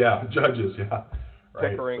 Larry says judges. Yeah,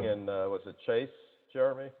 right. Pickering and was it Chase,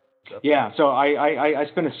 Jeremy? Yeah. So I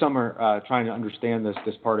spent a summer trying to understand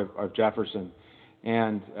this part of Jefferson,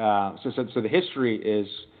 and so the history is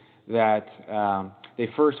that they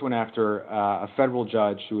first went after a federal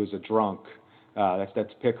judge who was a drunk.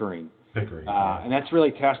 That's Pickering. Pickering. And that's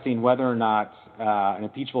really testing whether or not an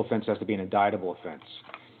impeachable offense has to be an indictable offense.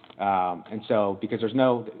 And so, because there's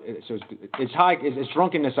is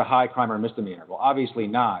drunkenness a high crime or misdemeanor? Well, obviously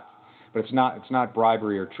not, but it's not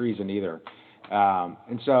bribery or treason either.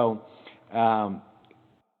 And so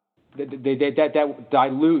that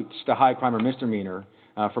dilutes the high crime or misdemeanor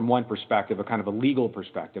from one perspective, a kind of a legal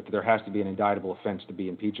perspective. There has to be an indictable offense to be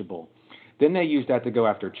impeachable. Then they used that to go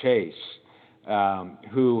after Chase,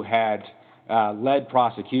 who had led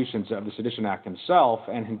prosecutions of the Sedition Act himself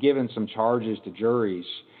and had given some charges to juries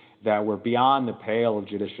that were beyond the pale of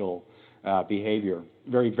judicial behavior,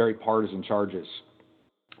 very, very partisan charges.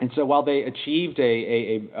 And so while they achieved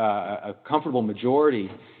a comfortable majority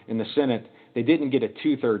in the Senate, they didn't get a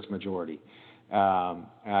 2/3 majority.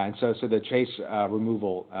 And so the Chase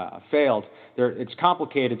removal failed. It's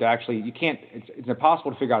complicated to actually, it's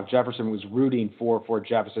impossible to figure out if Jefferson was rooting for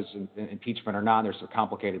Jefferson's impeachment or not. And there's some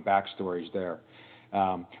complicated backstories there.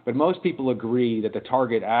 But most people agree that the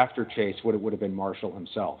target after Chase would have been Marshall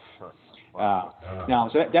himself. Now,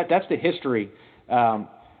 so that's the history.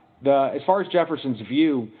 As far as Jefferson's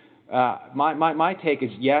view, my take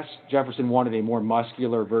is yes, Jefferson wanted a more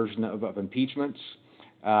muscular version of impeachments.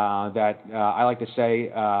 That I like to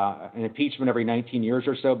say an impeachment every 19 years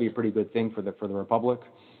or so would be a pretty good thing for the Republic.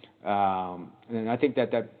 And I think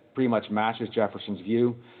that pretty much matches Jefferson's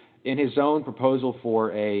view. In his own proposal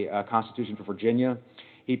for a Constitution for Virginia,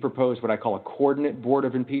 he proposed what I call a coordinate board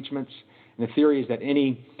of impeachments. And the theory is that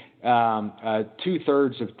any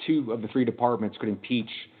 2/3 of two of the three departments could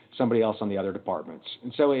impeach somebody else on the other departments.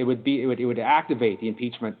 And so it would activate the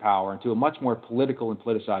impeachment power into a much more political and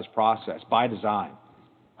politicized process by design.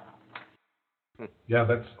 Yeah,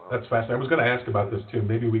 that's fascinating. I was going to ask about this too.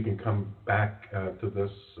 Maybe we can come back to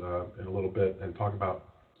this in a little bit and talk about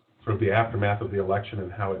sort of the aftermath of the election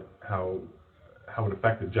and how it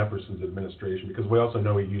affected Jefferson's administration, because we also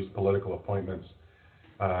know he used political appointments.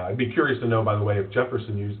 I'd be curious to know, by the way, if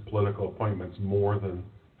Jefferson used political appointments more than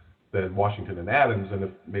Washington and Adams, and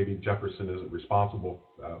if maybe Jefferson isn't responsible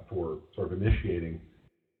for sort of initiating,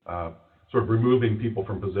 sort of removing people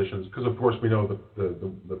from positions, because of course we know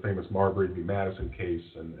the famous Marbury v. Madison case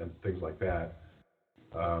and things like that.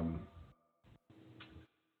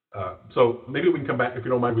 So maybe we can come back, if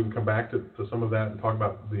you don't mind, we can come back to some of that and talk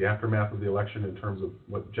about the aftermath of the election in terms of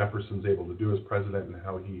what Jefferson's able to do as president and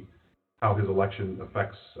how his election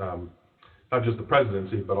affects not just the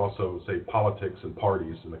presidency, but also, say, politics and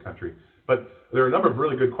parties in the country. But there are a number of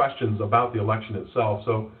really good questions about the election itself.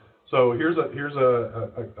 So here's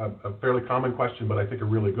a fairly common question, but I think a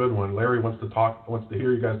really good one. Larry wants to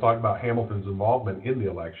hear you guys talk about Hamilton's involvement in the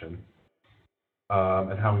election.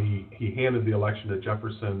 And how he handed the election to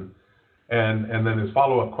Jefferson. And then his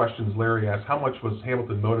follow-up questions, Larry asked, how much was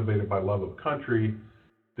Hamilton motivated by love of country?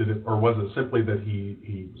 Or was it simply that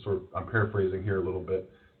he sort of, I'm paraphrasing here a little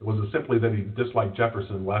bit, was it simply that he disliked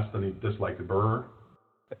Jefferson less than he disliked Burr?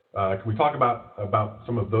 Can we talk about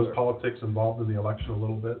some of those politics involved in the election a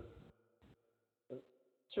little bit?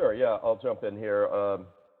 Sure, yeah, I'll jump in here.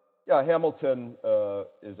 Yeah, Hamilton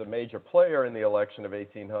is a major player in the election of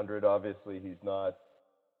 1800. Obviously, he's not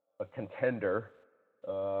a contender.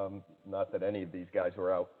 Not that any of these guys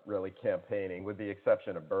were out really campaigning, with the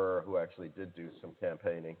exception of Burr, who actually did do some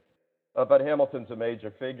campaigning. But Hamilton's a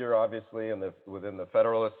major figure, obviously, within the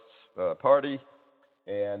Federalist Party,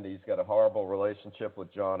 and he's got a horrible relationship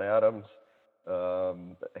with John Adams.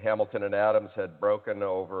 Hamilton and Adams had broken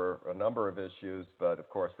over a number of issues, but of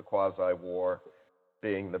course the Quasi-War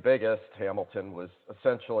being the biggest, Hamilton was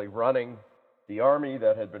essentially running the army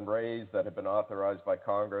that had been raised, that had been authorized by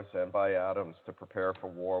Congress and by Adams to prepare for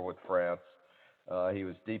war with France. He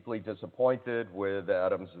was deeply disappointed with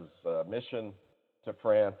Adams's mission to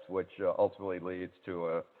France, which ultimately leads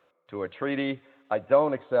to a treaty. I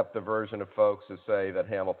don't accept the version of folks who say that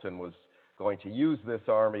Hamilton was going to use this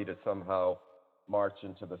army to somehow march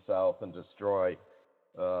into the South and destroy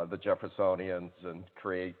the Jeffersonians and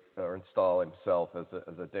create or install himself as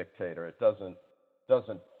a dictator. It doesn't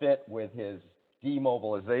fit with his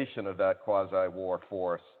demobilization of that quasi-war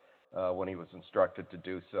force when he was instructed to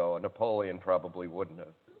do so. Napoleon probably wouldn't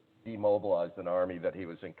have demobilized an army that he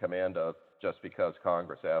was in command of just because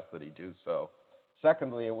Congress asked that he do so.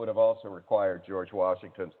 Secondly, it would have also required George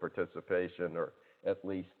Washington's participation, or at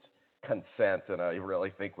least consent, and I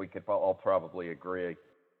really think we could all probably agree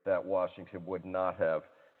that Washington would not have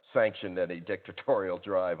sanctioned any dictatorial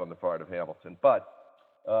drive on the part of Hamilton. But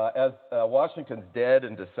as Washington's dead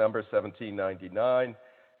in December 1799,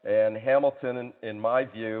 and Hamilton, in my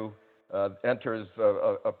view, enters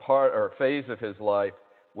a part or a phase of his life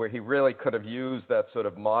where he really could have used that sort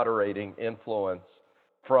of moderating influence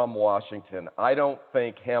from Washington. I don't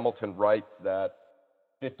think Hamilton writes that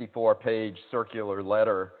 54-page circular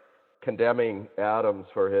letter condemning Adams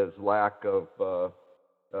for his lack of,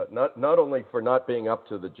 not only for not being up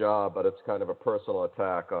to the job, but it's kind of a personal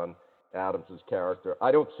attack on Adams's character.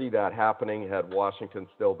 I don't see that happening had Washington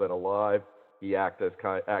still been alive. He acted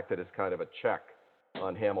as kind of a check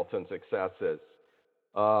on Hamilton's excesses.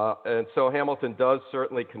 And so Hamilton does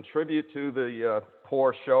certainly contribute to the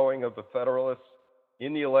poor showing of the Federalists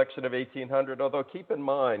in the election of 1800, although keep in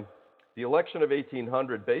mind, the election of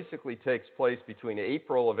 1800 basically takes place between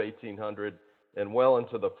April of 1800 and well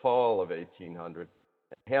into the fall of 1800.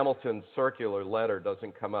 Hamilton's circular letter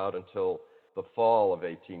doesn't come out until the fall of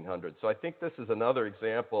 1800. So I think this is another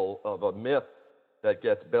example of a myth that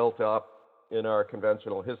gets built up in our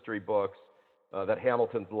conventional history books, that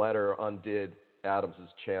Hamilton's letter undid Adams's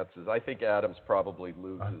chances. I think Adams probably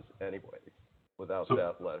loses anyway without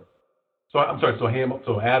that letter. So I'm sorry. So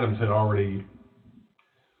Adams had already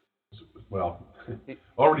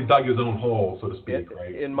dug his own hole, so to speak,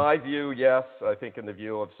 right? In my view, yes. I think in the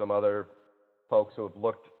view of some other folks who have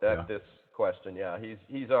looked at this question,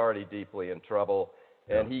 he's already deeply in trouble,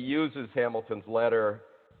 and he uses Hamilton's letter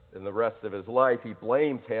in the rest of his life. He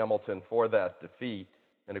blames Hamilton for that defeat,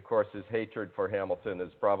 and of course his hatred for Hamilton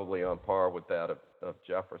is probably on par with that of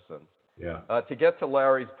Jefferson. To get to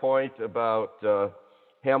Larry's point about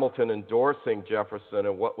Hamilton endorsing Jefferson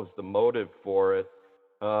and what was the motive for it,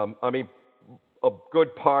 I mean, a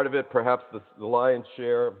good part of it, perhaps the lion's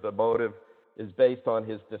share of the motive, is based on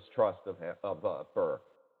his distrust of Burr.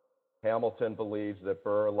 Hamilton believes that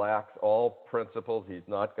Burr lacks all principles. He's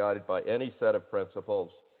not guided by any set of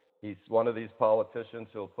principles. He's one of these politicians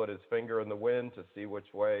who'll put his finger in the wind to see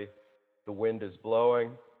which way the wind is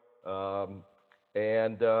blowing.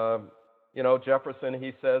 Jefferson,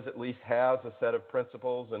 he says, at least has a set of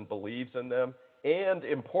principles and believes in them. And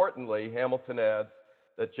importantly, Hamilton adds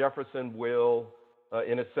that Jefferson will,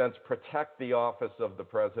 in a sense, protect the office of the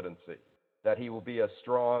presidency, that he will be a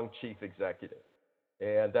strong chief executive.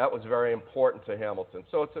 And that was very important to Hamilton.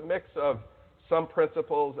 So it's a mix of some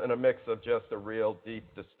principles and a mix of just a real deep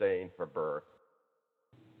disdain for Burr.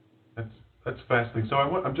 That's fascinating. So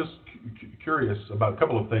I'm just curious about a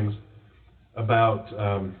couple of things about,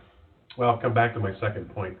 I'll come back to my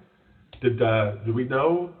second point. Do we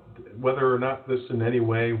know whether or not this in any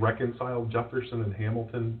way reconciled Jefferson and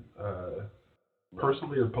Hamilton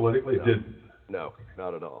personally or politically? No. It didn't. No,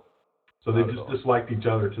 not at all. So they just disliked each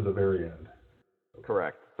other to the very end.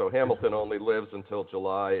 Correct. So Hamilton only lives until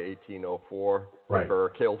July 1804. Right. Burr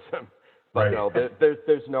kills him. But Right. no,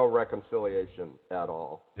 there's no reconciliation at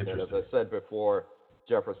all. And as I Interesting. said before,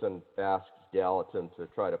 Jefferson asks Gallatin to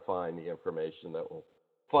try to find the information that will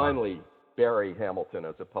finally bury Hamilton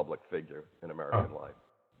as a public figure in American life.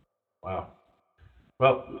 Wow.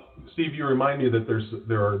 Well, Steve, you remind me that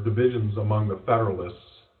there are divisions among the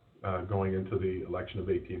Federalists going into the election of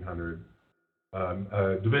 1800.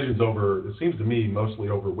 Divisions over, it seems to me, mostly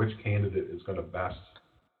over which candidate is going to best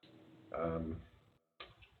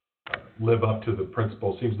live up to the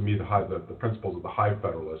principles. Seems to me the principles of the High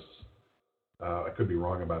Federalists. I could be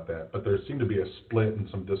wrong about that, but there seemed to be a split and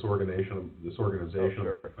some disorganization of the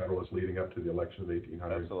Federalists leading up to the election of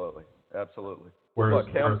 1800. Absolutely. Whereas,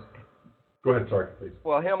 Look, go ahead, sorry, please.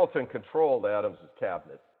 Well, Hamilton controlled Adams'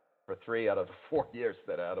 cabinet for 3 out of the 4 years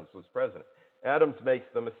that Adams was president. Adams makes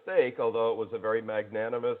the mistake, although it was a very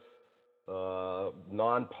magnanimous,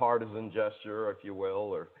 nonpartisan gesture, if you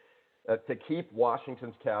will, or to keep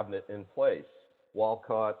Washington's cabinet in place.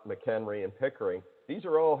 Walcott, McHenry, and Pickering, these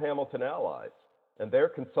are all Hamilton allies, and they're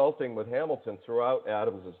consulting with Hamilton throughout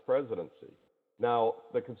Adams's presidency. Now,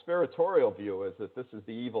 the conspiratorial view is that this is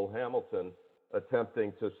the evil Hamilton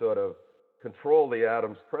attempting to sort of control the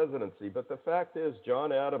Adams presidency, but the fact is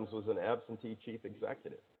John Adams was an absentee chief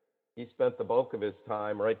executive. He spent the bulk of his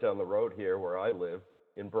time right down the road here where I live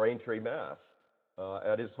in Braintree, Mass,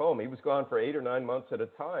 at his home. He was gone for 8 or 9 months at a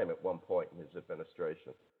time at one point in his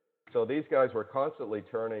administration. So these guys were constantly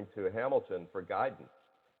turning to Hamilton for guidance.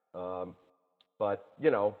 But,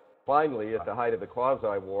 finally, at the height of the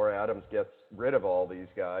Quasi-War, Adams gets rid of all these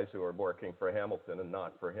guys who are working for Hamilton and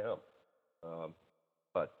not for him.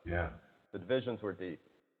 But Yeah. the divisions were deep.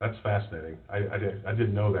 That's fascinating. I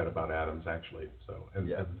didn't know that about Adams, actually. So and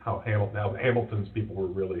how Hamilton's people were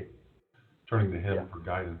really turning to him for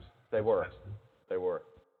guidance. They were.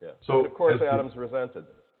 Yeah. So and of course, Adams resented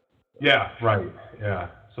this. Yeah. Right. Yeah.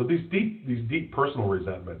 So these deep personal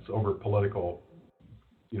resentments over political,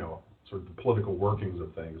 sort of the political workings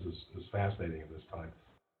of things is fascinating at this time.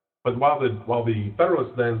 But while the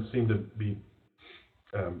Federalists then seem to be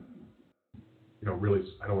really,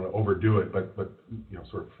 I don't want to overdo it, but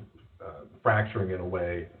sort of fracturing in a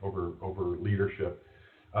way over leadership.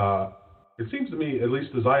 It seems to me, at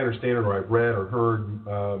least as I understand it, or I've read or heard,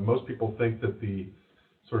 most people think that the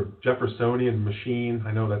sort of Jeffersonian machine,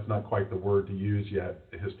 I know that's not quite the word to use yet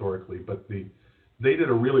historically, but they did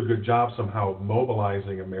a really good job somehow of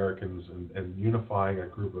mobilizing Americans and unifying a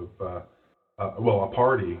group of, a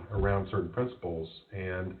party around certain principles.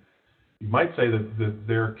 And you might say that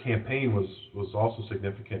their campaign was also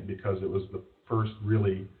significant because it was the first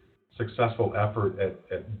really successful effort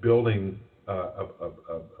at building a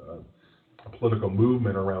political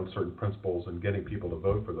movement around certain principles and getting people to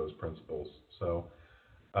vote for those principles. So,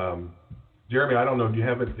 Jeremy, I don't know, do you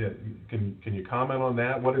have it? Can you comment on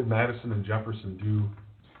that? What did Madison and Jefferson do?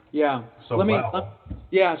 Yeah. So well?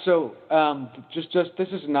 Yeah. So just this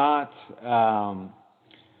is not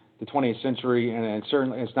the 20th century, and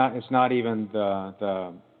certainly it's not even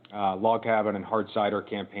the log cabin and hard cider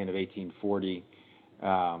campaign of 1840,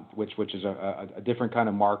 which is a different kind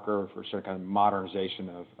of marker for sort of kind of modernization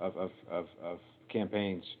of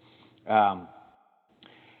campaigns. I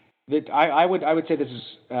would say this is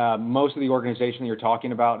most of the organization that you're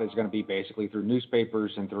talking about is going to be basically through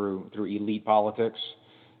newspapers and through elite politics,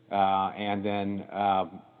 and then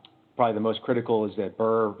probably the most critical is that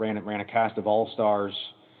Burr ran a cast of all-stars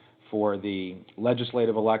for the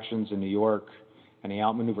legislative elections in New York, and he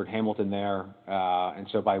outmaneuvered Hamilton there, and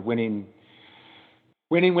so by winning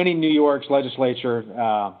New York's legislature,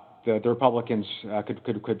 the Republicans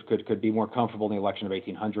could be more comfortable in the election of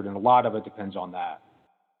 1800, and a lot of it depends on that.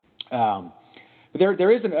 But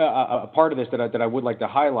there is a part of this that I would like to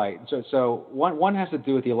highlight. So one has to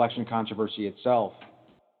do with the election controversy itself,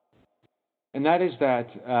 and that is that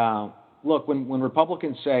look, when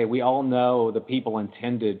Republicans say we all know the people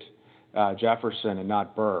intended Jefferson and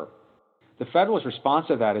not Burr, The Federalist response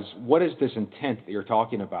to that is, what is this intent that you're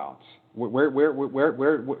talking about? What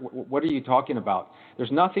are you talking about? There's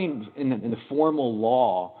nothing in the formal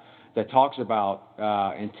law that talks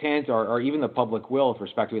about intent or even the public will with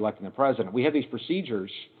respect to electing the president. We have these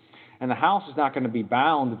procedures, and the House is not going to be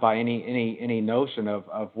bound by any notion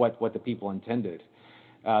of what the people intended.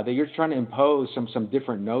 That you're trying to impose some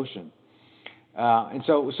different notion. And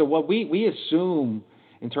so what we assume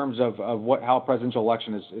in terms of how a presidential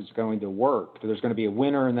election is going to work, that there's going to be a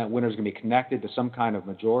winner, and that winner is going to be connected to some kind of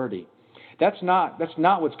majority. That's not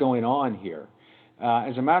what's going on here.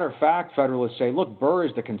 As a matter of fact, Federalists say, look, Burr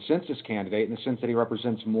is the consensus candidate in the sense that he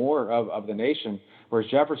represents more of the nation, whereas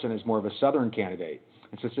Jefferson is more of a Southern candidate.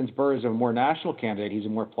 And so since Burr is a more national candidate, he's a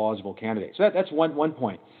more plausible candidate. So that's one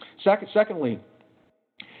point. Secondly,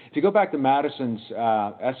 if you go back to Madison's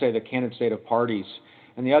essay, The Candid State of Parties,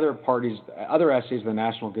 and the other essays in the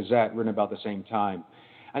National Gazette written about the same time,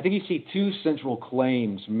 I think you see two central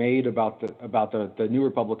claims made about the new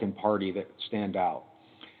Republican Party that stand out.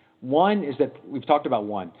 One is that, we've talked about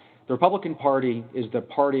one, the Republican Party is the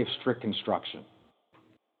party of strict construction.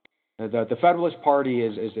 The Federalist Party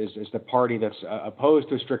is the party that's opposed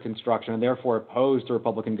to strict construction and therefore opposed to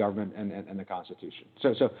Republican government and the Constitution.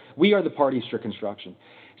 So we are the party of strict construction.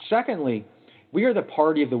 Secondly, we are the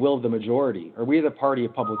party of the will of the majority, or we are the party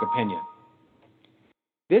of public opinion.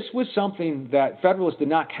 This was something that Federalists did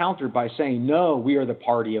not counter by saying, no, we are the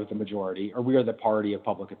party of the majority, or we are the party of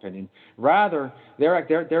public opinion. Rather,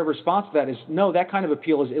 their response to that is, no, that kind of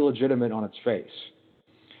appeal is illegitimate on its face.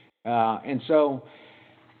 And so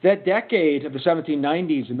that decade of the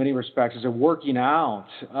 1790s, in many respects, is a working out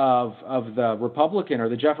of the Republican or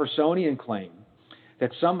the Jeffersonian claim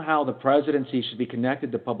that somehow the presidency should be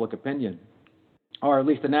connected to public opinion, or at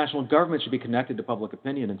least the national government should be connected to public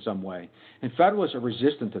opinion in some way. And Federalists are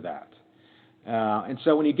resistant to that. And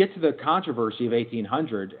so when you get to the controversy of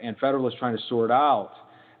 1800 and Federalists trying to sort out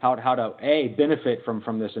how to, A, benefit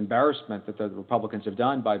from this embarrassment that the Republicans have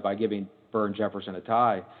done by giving Burr and Jefferson a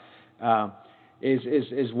tie,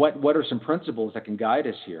 is what are some principles that can guide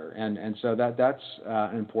us here. And so that's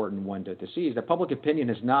an important one to see, is that public opinion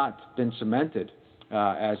has not been cemented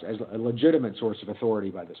as a legitimate source of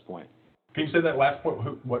authority by this point. Can you say that last point?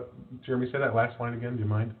 Jeremy, say that last line again. Do you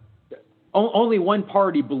mind? Only one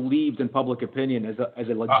party believed in public opinion as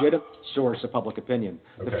a legitimate source of public opinion.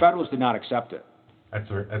 Okay. The Federalists did not accept it. That's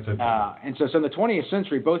it. And so in the 20th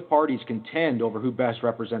century, both parties contend over who best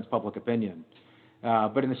represents public opinion.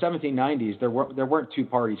 But in the 1790s, there weren't two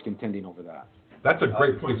parties contending over that. That's a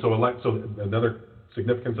great point. So another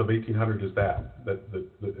significance of 1800 is that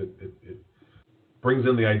it brings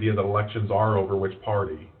in the idea that elections are over which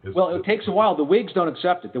party is. Well, it takes a while. The Whigs don't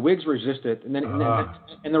accept it. The Whigs resist it, and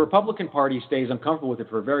the Republican Party stays uncomfortable with it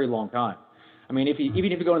for a very long time. I mean,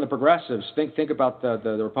 even if you go to the progressives, think about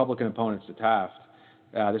the Republican opponents to Taft.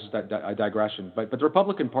 This is a digression, but the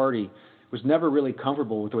Republican Party was never really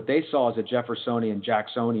comfortable with what they saw as a Jeffersonian,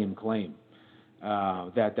 Jacksonian claim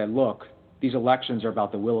that look, these elections are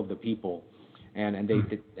about the will of the people, and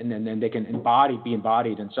they can be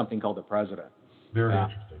embodied in something called the president. Very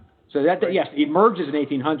interesting. So yes, it emerges in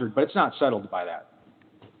 1800, but it's not settled by that.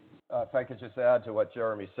 If I could just add to what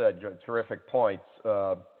Jeremy said, terrific points.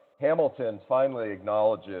 Hamilton finally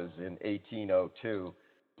acknowledges in 1802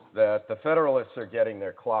 that the Federalists are getting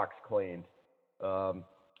their clocks cleaned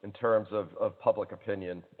in terms of public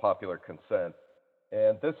opinion, popular consent.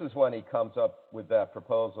 And this is when he comes up with that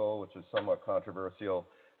proposal, which is somewhat controversial,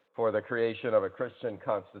 for the creation of a Christian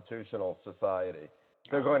constitutional society.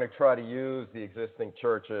 They're going to try to use the existing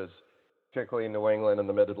churches, particularly in New England and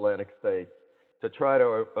the mid-Atlantic states, to try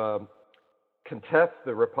to contest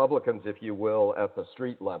the Republicans, if you will, at the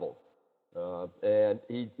street level. And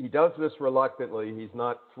he does this reluctantly. He's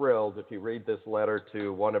not thrilled. If you read this letter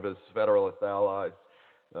to one of his Federalist allies,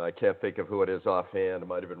 I can't think of who it is offhand. It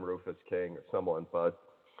might have been Rufus King or someone, but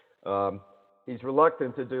he's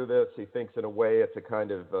reluctant to do this. He thinks in a way it's a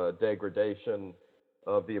kind of degradation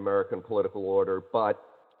of the American political order, but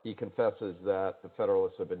he confesses that the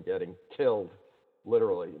Federalists have been getting killed,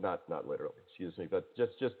 literally, not literally, excuse me, but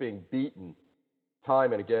just being beaten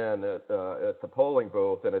time and again at the polling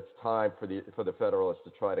booth, and it's time for the Federalists to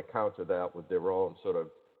try to counter that with their own sort of,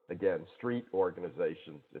 again, street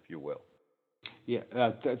organizations, if you will. Yeah,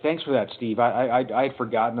 thanks for that, Steve. I had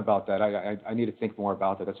forgotten about that. I need to think more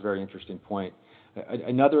about that. That's a very interesting point.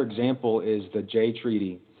 Another example is the Jay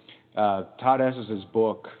Treaty. Todd Estes'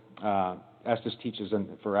 book, Estes teaches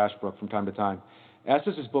for Ashbrook from time to time.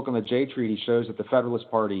 Estes' book on the Jay Treaty shows that the Federalist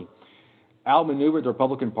Party outmaneuvered the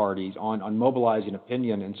Republican parties on mobilizing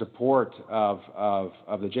opinion in support of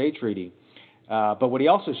the Jay Treaty. But what he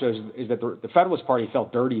also shows is that the Federalist Party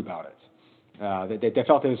felt dirty about it. They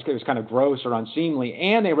felt it was kind of gross or unseemly,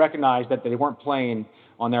 and they recognized that they weren't playing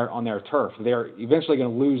on their turf. They're eventually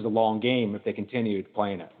going to lose the long game if they continued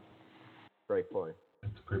playing it. Great point.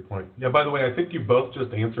 That's a great point. Yeah, by the way, I think you both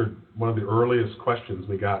just answered one of the earliest questions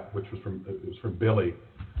we got, which was from Billy,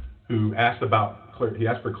 who asked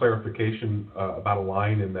for clarification about a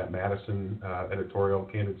line in that Madison editorial,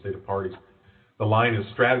 Candid State of Parties. The line is,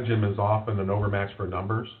 stratagem is often an overmatch for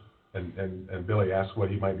numbers, and Billy asked what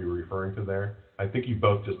he might be referring to there. I think you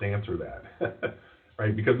both just answered that,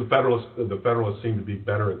 right? Because the Federalists seem to be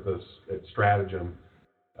better at stratagem,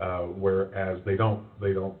 whereas they don't,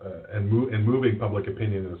 and moving public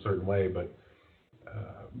opinion in a certain way, but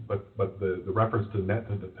the reference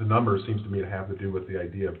to numbers seems to me to have to do with the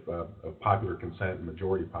idea of popular consent and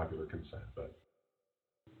majority popular consent.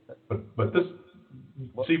 But this,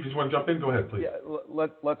 Steve, do you want to jump in? Go ahead, please. Yeah,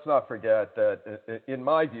 let's not forget that, in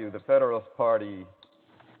my view, the Federalist Party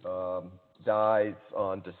dies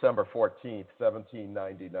on December 14th,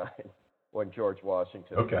 1799, when George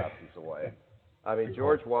Washington passes away. I mean,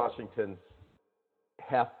 George Washington's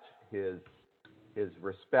heft, his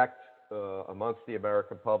respect amongst the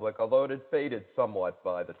American public, although it had faded somewhat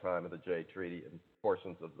by the time of the Jay Treaty in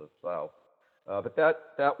portions of the South. But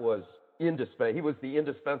that was indispensable. He was the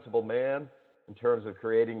indispensable man in terms of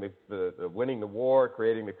creating the winning the war,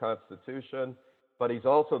 creating the Constitution, but he's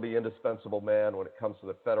also the indispensable man when it comes to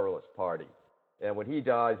the Federalist Party. And when he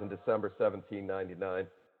dies in December 1799,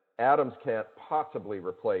 Adams can't possibly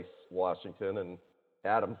replace Washington, and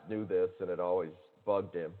Adams knew this, and it always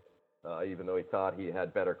bugged him, even though he thought he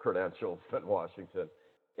had better credentials than Washington.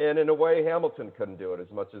 And in a way, Hamilton couldn't do it.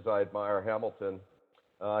 As much as I admire Hamilton,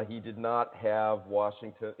 he did not have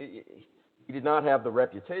Washington. He did not have the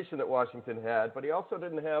reputation that Washington had, but he also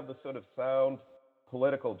didn't have the sort of sound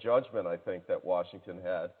political judgment, I think, that Washington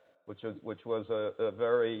had, which was a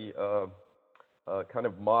very kind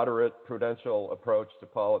of moderate, prudential approach to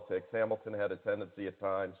politics. Hamilton had a tendency at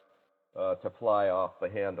times to fly off the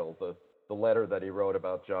handle. The letter that he wrote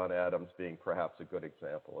about John Adams being perhaps a good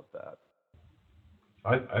example of that.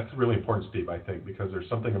 That's really important, Steve, I think, because there's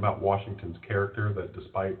something about Washington's character that,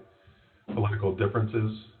 despite political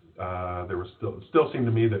differences, there was still seemed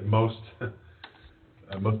to me that most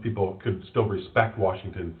people could still respect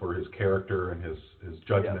Washington for his character and his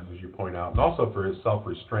judgment, as you point out, and also for his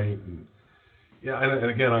self-restraint. And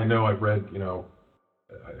again, I know I've read,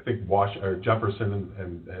 I think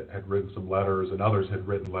Jefferson had written some letters, and others had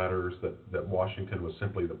written letters that Washington was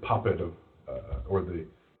simply the puppet of,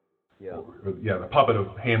 the puppet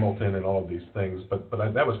of Hamilton and all of these things. But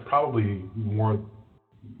that was probably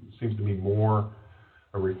seems to me more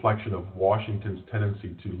a reflection of Washington's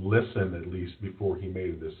tendency to listen, at least before he made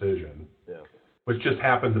a decision, which just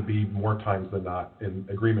happened to be more times than not in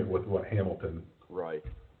agreement with what Hamilton. Right.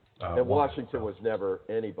 And Washington was never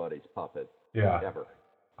anybody's puppet. Yeah. Ever.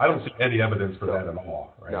 I don't see any evidence for that at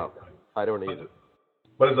all. Right? No, I don't either.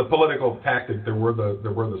 But as a political tactic, there were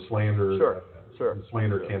the slanders,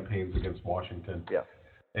 slander campaigns against Washington. Yeah.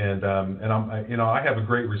 And I have a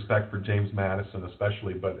great respect for James Madison,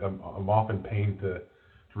 especially, but I'm often pained to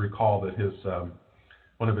recall that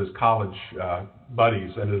one of his college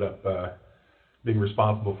buddies ended up being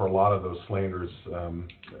responsible for a lot of those slanders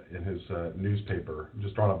in his newspaper. I'm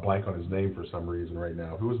just drawing a blank on his name for some reason right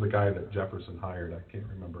now. Who was the guy that Jefferson hired? I can't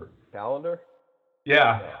remember. Callender?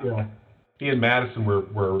 Yeah. He and Madison were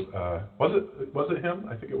was it him?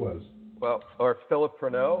 I think it was. Well, or Philip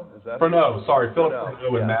Freneau, is that? Freneau, sorry, Philip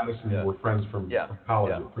Freneau and Madison were friends from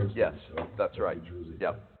college at Princeton. Yes, so, that's right. New Jersey.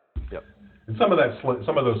 Yep. And some of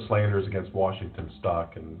those slanders against Washington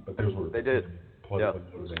stuck, but those were politically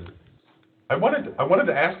motivated. I wanted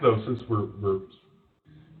to ask, though, since we're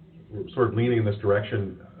sort of leaning in this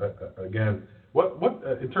direction again, what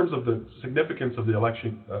in terms of the significance of the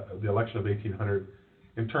election of 1800,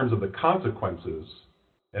 in terms of the consequences,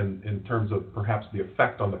 and in terms of perhaps the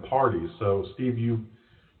effect on the parties. So, Steve, you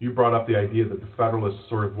brought up the idea that the Federalists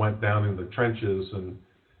sort of went down in the trenches and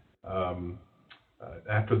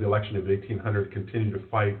after the election of 1800 continued to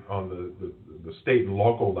fight on the state and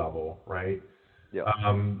local level, right? Yeah.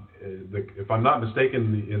 If I'm not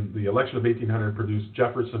mistaken, the election of 1800 produced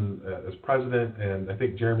Jefferson as president, and I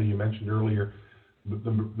think, Jeremy, you mentioned earlier,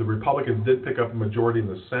 the Republicans did pick up a majority in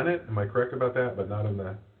the Senate. Am I correct about that? But not in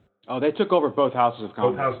the... Oh, they took over both houses of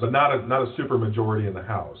Congress. Both houses, but not a supermajority in the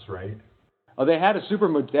House, right? Oh, they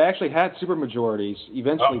actually had supermajorities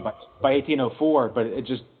eventually by 1804, but it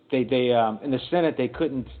just they in the Senate they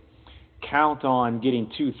couldn't count on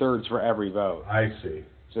getting 2/3 for every vote. I see.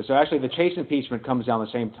 So actually the Chase impeachment comes down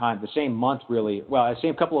the same time, the same month really. Well, the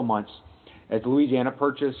same couple of months as the Louisiana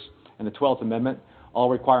Purchase and the 12th Amendment, all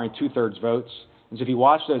requiring 2/3 votes. And so if you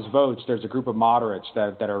watch those votes, there's a group of moderates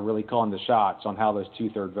that are really calling the shots on how those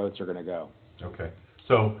 2/3 votes are going to go. Okay.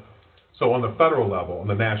 So on the federal level, on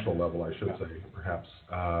the national level, I should say, perhaps,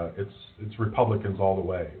 it's Republicans all the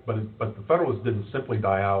way. But the Federalists didn't simply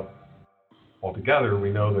die out altogether.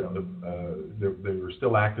 We know that they were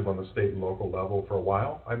still active on the state and local level for a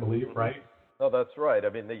while, I believe, right? No, that's right. I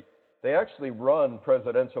mean, they actually run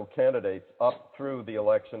presidential candidates up through the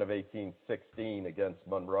election of 1816 against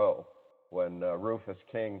Monroe, when Rufus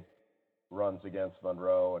King runs against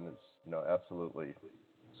Monroe and is, absolutely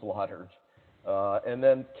slaughtered. And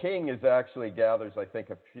then King gathers, I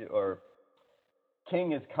think,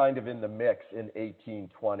 King is kind of in the mix in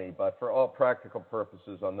 1820, but for all practical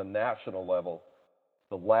purposes on the national level,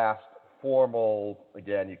 the last formal,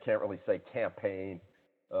 again, you can't really say campaign,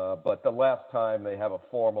 but the last time they have a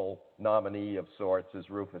formal nominee of sorts is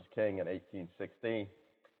Rufus King in 1816.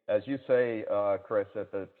 As you say, Chris,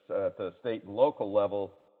 at the state and local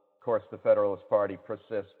level, of course, the Federalist Party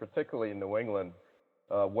persists, particularly in New England,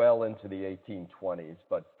 well into the 1820s.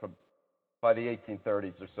 But by the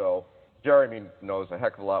 1830s or so, Jeremy knows a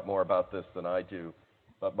heck of a lot more about this than I do,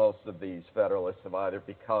 but most of these Federalists have either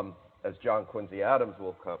become, as John Quincy Adams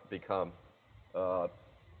will become,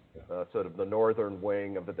 sort of the northern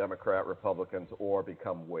wing of the Democrat-Republicans, or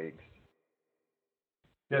become Whigs.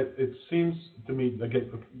 Yeah, it seems to me,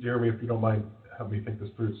 again, Jeremy, if you don't mind, help me think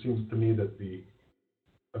this through. It seems to me that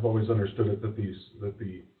I've always understood it that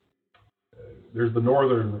there's the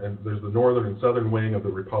northern and southern wing of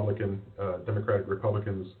the Republican, Democratic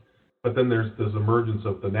Republicans, but then there's this emergence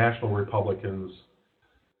of the national Republicans,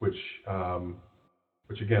 which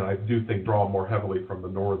again I do think draw more heavily from the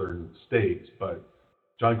northern states. But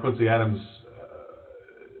John Quincy Adams,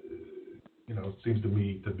 seems to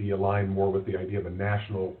me to be aligned more with the idea of a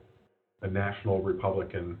national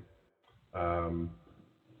Republican,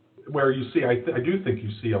 where you see, I do think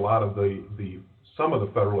you see a lot of some of the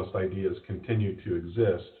Federalist ideas continue to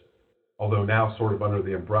exist, although now sort of under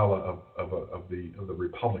the umbrella of the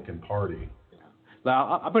Republican Party.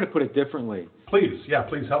 Now, I'm going to put it differently. Please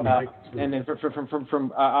help me. And then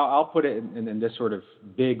I'll put it in this sort of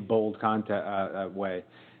big, bold way.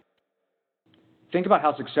 Think about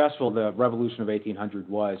how successful the Revolution of 1800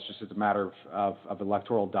 was, just as a matter of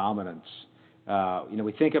electoral dominance.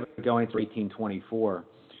 We think of it going through 1824,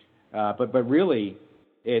 but really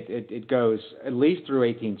it goes at least through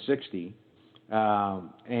 1860. You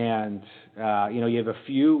have a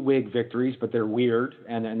few Whig victories, but they're weird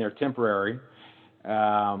and they're temporary.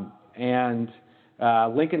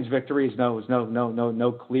 Lincoln's victory is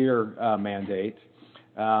no clear mandate.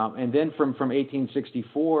 And then from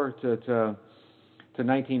 1864 to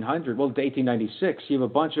 1900, to 1896, you have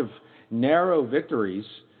a bunch of narrow victories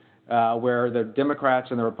where the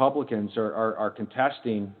Democrats and the Republicans are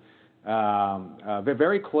contesting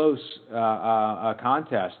very close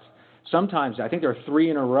contest. Sometimes, I think there are 3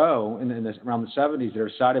 in a row around the 70s that are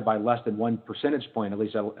decided by less than 1 percentage point, at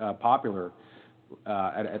least at the popular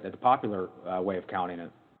way of counting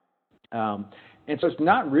it. And so it's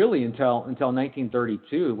not really until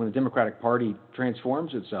 1932, when the Democratic Party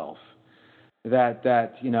transforms itself, that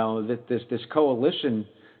this coalition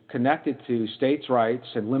connected to states'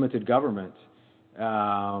 rights and limited government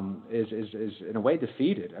is in a way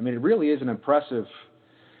defeated. I mean, it really is an impressive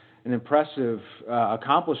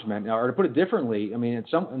accomplishment. Or to put it differently, I mean, in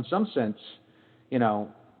some sense,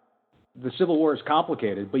 the Civil War is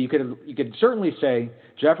complicated, but you could certainly say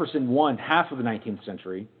Jefferson won half of the 19th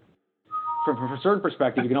century. From a certain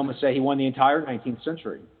perspective, you can almost say he won the entire 19th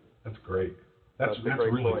century. That's great. That's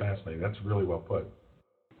really point. Fascinating. That's really well put.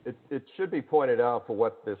 It should be pointed out, for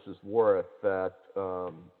what this is worth, that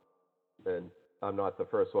and I'm not the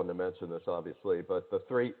first one to mention this, obviously, but the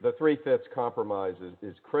 3/5 compromise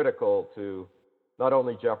is critical to not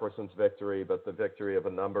only Jefferson's victory, but the victory of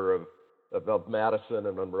a number of Madison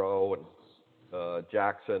and Monroe and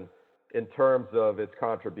Jackson, in terms of its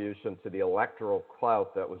contribution to the electoral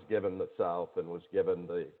clout that was given the South and was given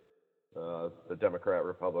the Democrat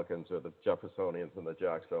Republicans, or the Jeffersonians and the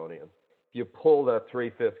Jacksonians. If you pull that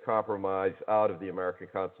 3/5 compromise out of the American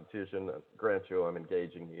Constitution, I grant you I'm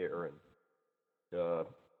engaging here in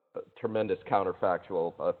tremendous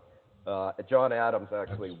counterfactual, but John Adams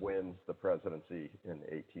actually wins the presidency in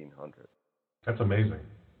 1800. That's amazing.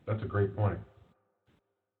 That's a great point.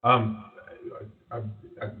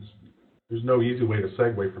 There's no easy way to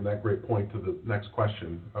segue from that great point to the next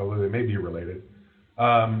question, although they may be related.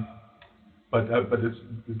 But it's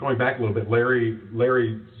going back a little bit.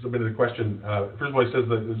 Larry submitted a question. First of all, he says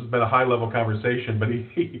that this has been a high-level conversation, but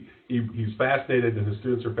he's fascinated, and his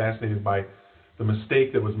students are fascinated by the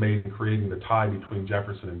mistake that was made in creating the tie between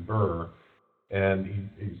Jefferson and Burr. And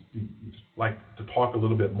he'd like to talk a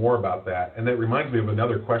little bit more about that. And that reminds me of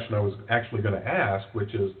another question I was actually going to ask,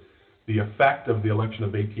 which is the effect of the election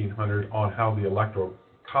of 1800 on how the Electoral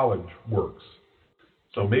College works.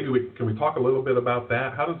 So maybe can we talk a little bit about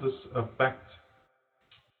that? How does this affect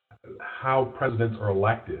how presidents are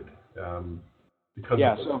elected because of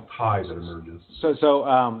the tie that emerges?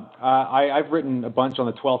 I've written a bunch on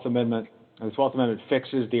the 12th Amendment. The 12th Amendment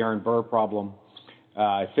fixes the Aaron Burr problem.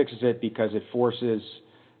 It fixes it because it forces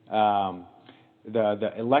the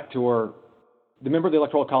member of the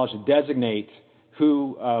Electoral College to designate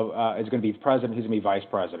who is going to be president, who's going to be vice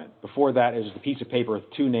president. Before that, it was just a piece of paper with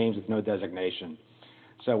two names with no designation.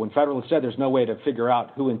 So when Federalists said there's no way to figure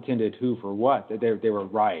out who intended who for what, they were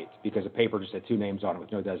right, because the paper just had two names on it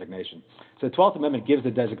with no designation. So the 12th Amendment gives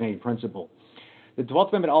the designating principle. The 12th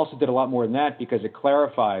Amendment also did a lot more than that, because it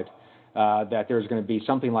clarified that there's going to be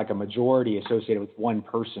something like a majority associated with one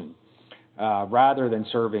person, rather than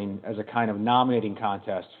serving as a kind of nominating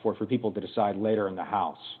contest for people to decide later in the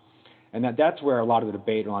House. And that's where a lot of the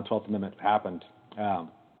debate on the 12th Amendment happened.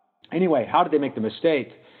 Anyway, how did they make the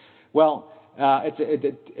mistake? Well,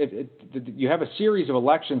 you have a series of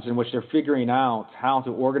elections in which they're figuring out how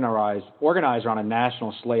to organize on a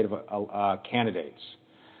national slate of candidates.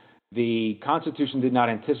 The Constitution did not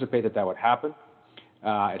anticipate that would happen.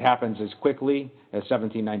 It happens as quickly as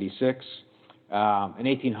 1796. In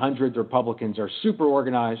 1800, the Republicans are super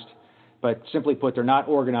organized, but simply put, they're not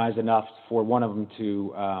organized enough for one of them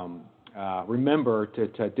to remember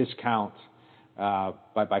to discount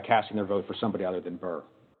by casting their vote for somebody other than Burr.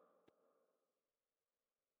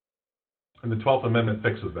 And the 12th Amendment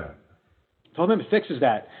fixes that. The 12th Amendment fixes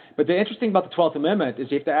that. But the interesting thing about the 12th Amendment is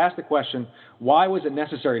you have to ask the question, why was it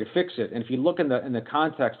necessary to fix it? And if you look in the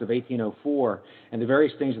context of 1804 and the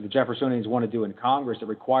various things that the Jeffersonians want to do in Congress that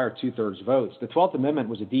require 2/3 votes, the 12th Amendment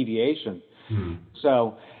was a deviation.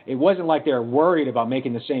 So it wasn't like they were worried about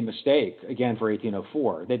making the same mistake again for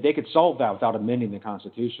 1804. They could solve that without amending the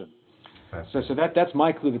Constitution. So that's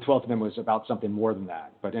my clue. The 12th Amendment was about something more than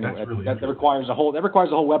that. But anyway, really that requires a whole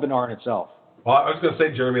webinar in itself. Well, I was going to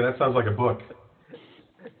say, Jeremy, that sounds like a book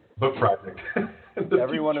project.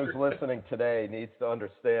 Everyone who's listening today needs to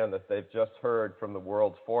understand that they've just heard from the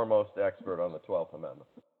world's foremost expert on the 12th Amendment.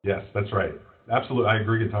 Yes, that's right. Absolutely, I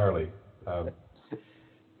agree entirely.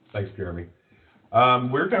 Thanks, Jeremy.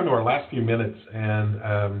 We're down to our last few minutes, and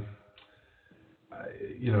I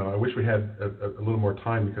wish we had a little more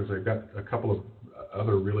time, because I've got a couple of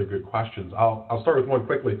other really good questions. I'll start with one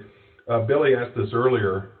quickly. Billy asked this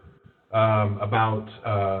earlier about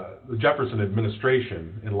the Jefferson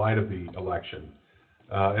administration in light of the election,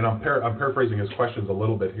 and I'm paraphrasing his questions a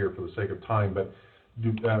little bit here for the sake of time. But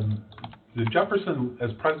did Jefferson,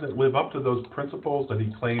 as president, live up to those principles that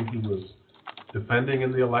he claimed he was defending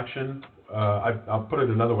in the election? I'll put it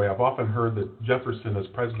another way. I've often heard that Jefferson, as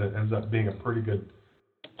president, ends up being a pretty good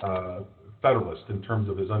Federalist in terms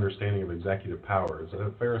of his understanding of executive power. Is that a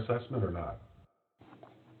fair assessment or not?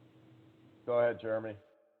 Go ahead, Jeremy.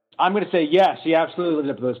 I'm going to say yes. He absolutely lived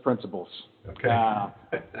up to those principles. Okay.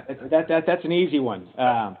 That's an easy one.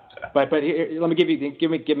 But here, let me give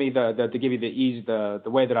me the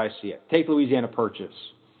way that I see it. Take the Louisiana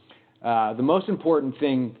Purchase. The most important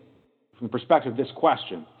thing from the perspective of this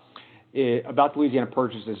question about the Louisiana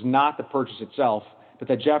Purchase is not the purchase itself, but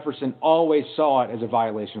that Jefferson always saw it as a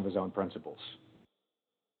violation of his own principles.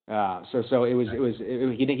 So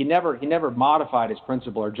he never modified his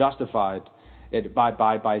principle or justified it by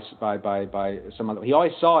some other. He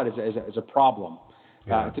always saw it as a problem.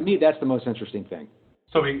 Yeah. To me, that's the most interesting thing.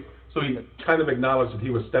 So he kind of acknowledged that he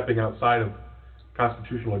was stepping outside of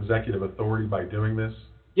constitutional executive authority by doing this.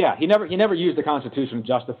 Yeah, he never used the Constitution to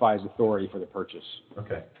justify his authority for the purchase.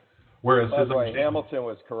 Okay. Whereas by the way, Hamilton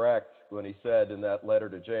was correct when he said in that letter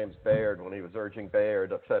to James Bayard, when he was urging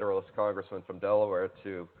Bayard, a Federalist congressman from Delaware,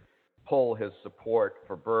 to pull his support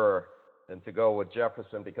for Burr and to go with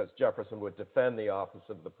Jefferson because Jefferson would defend the office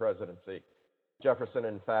of the presidency. Jefferson,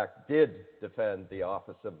 in fact, did defend the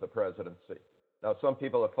office of the presidency. Now, some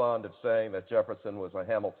people are fond of saying that Jefferson was a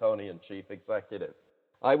Hamiltonian chief executive.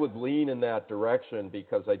 I would lean in that direction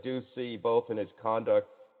because I do see both in his conduct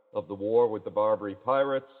of the war with the Barbary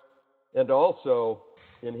pirates and also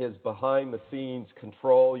in his behind-the-scenes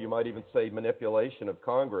control, you might even say manipulation of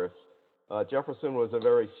Congress. Jefferson was a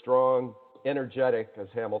very strong, energetic, as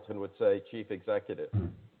Hamilton would say, chief executive.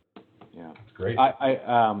 Yeah, that's great.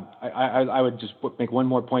 I would just make one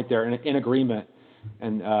more point there in agreement.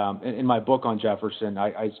 And in my book on Jefferson,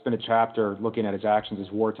 I spent a chapter looking at his actions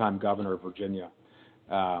as wartime governor of Virginia.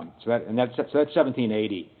 So that's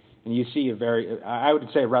 1780. And you see I would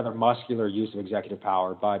say, rather muscular use of executive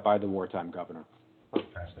power by the wartime governor.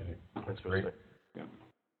 Fascinating. That's great.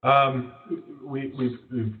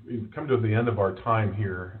 We've come to the end of our time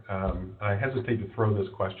here. I hesitate to throw this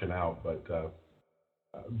question out, but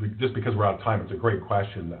just because we're out of time, it's a great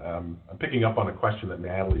question. I'm picking up on a question that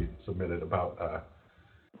Natalie submitted about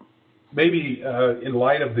maybe in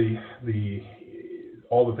light of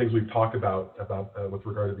all the things we've talked about with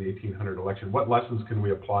regard to the 1800 election, what lessons can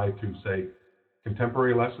we apply to, say,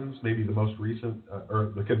 contemporary lessons, maybe the most recent,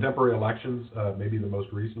 or the contemporary elections, maybe the most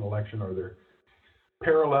recent election? Are there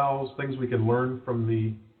parallels, things we can learn from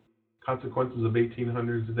the consequences of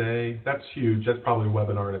 1800 today? That's huge. That's probably a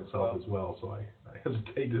webinar in itself as well, so I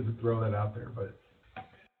hesitated to throw that out there. But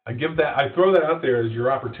I throw that out there as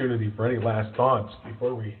your opportunity for any last thoughts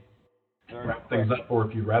before we wrap things up, or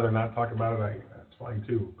if you'd rather not talk about it, that's fine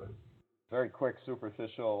too. But very quick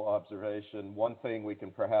superficial observation. One thing we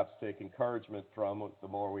can perhaps take encouragement from the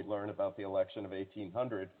more we learn about the election of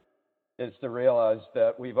 1800 is to realize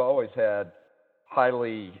that we've always had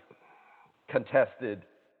highly contested,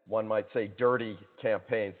 one might say dirty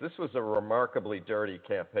campaigns. This was a remarkably dirty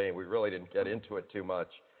campaign. We really didn't get into it too much.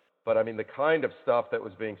 But I mean, the kind of stuff that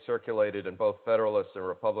was being circulated in both Federalist and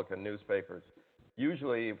Republican newspapers,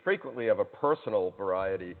 frequently of a personal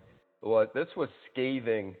variety, this was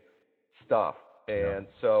scathing stuff. And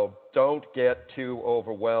so don't get too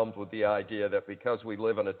overwhelmed with the idea that because we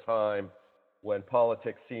live in a time when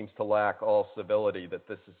politics seems to lack all civility, that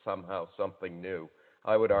this is somehow something new.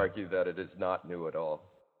 I would argue that it is not new at all.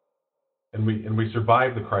 And we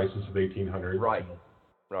survived the crisis of 1800. Right.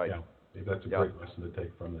 Yeah, maybe that's a great lesson to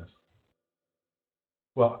take from this.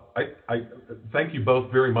 Well, I thank you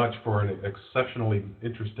both very much for an exceptionally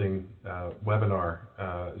interesting webinar.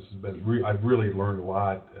 This has been I've really learned a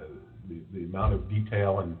lot. The amount of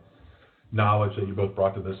detail and knowledge that you both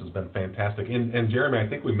brought to this has been fantastic. And Jeremy, I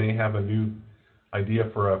think we may have a new idea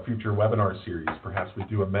for a future webinar series. Perhaps we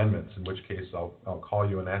do amendments, in which case I'll call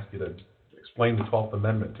you and ask you to explain the 12th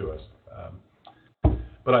Amendment to us.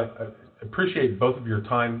 But I appreciate both of your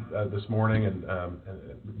time this morning, and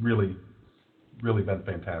really been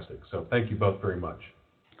fantastic. So thank you both very much.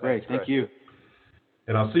 Great, thank you.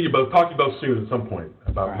 And I'll talk to you both soon at some point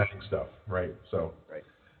about netting stuff, right? So great.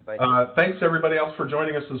 Thank you. Thanks everybody else for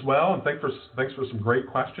joining us as well, and thanks for some great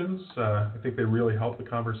questions. I think they really helped the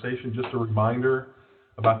conversation. Just a reminder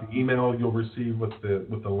about the email you'll receive with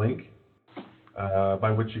the link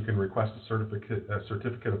by which you can request a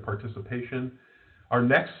certificate of participation. Our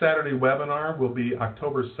next Saturday webinar will be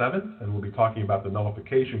October 7th, and we'll be talking about the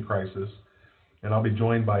nullification crisis. And I'll be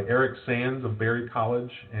joined by Eric Sands of Berry College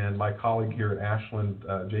and my colleague here at Ashland,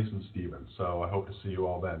 Jason Stevens. So I hope to see you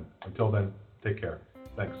all then. Until then, take care.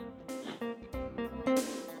 Thanks.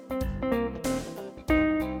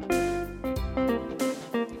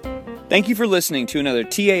 Thank you for listening to another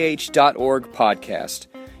TAH.org podcast.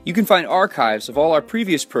 You can find archives of all our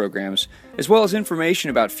previous programs, as well as information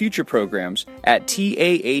about future programs at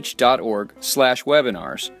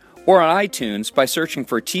TAH.org/webinars, or on iTunes by searching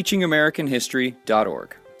for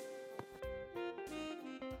teachingamericanhistory.org.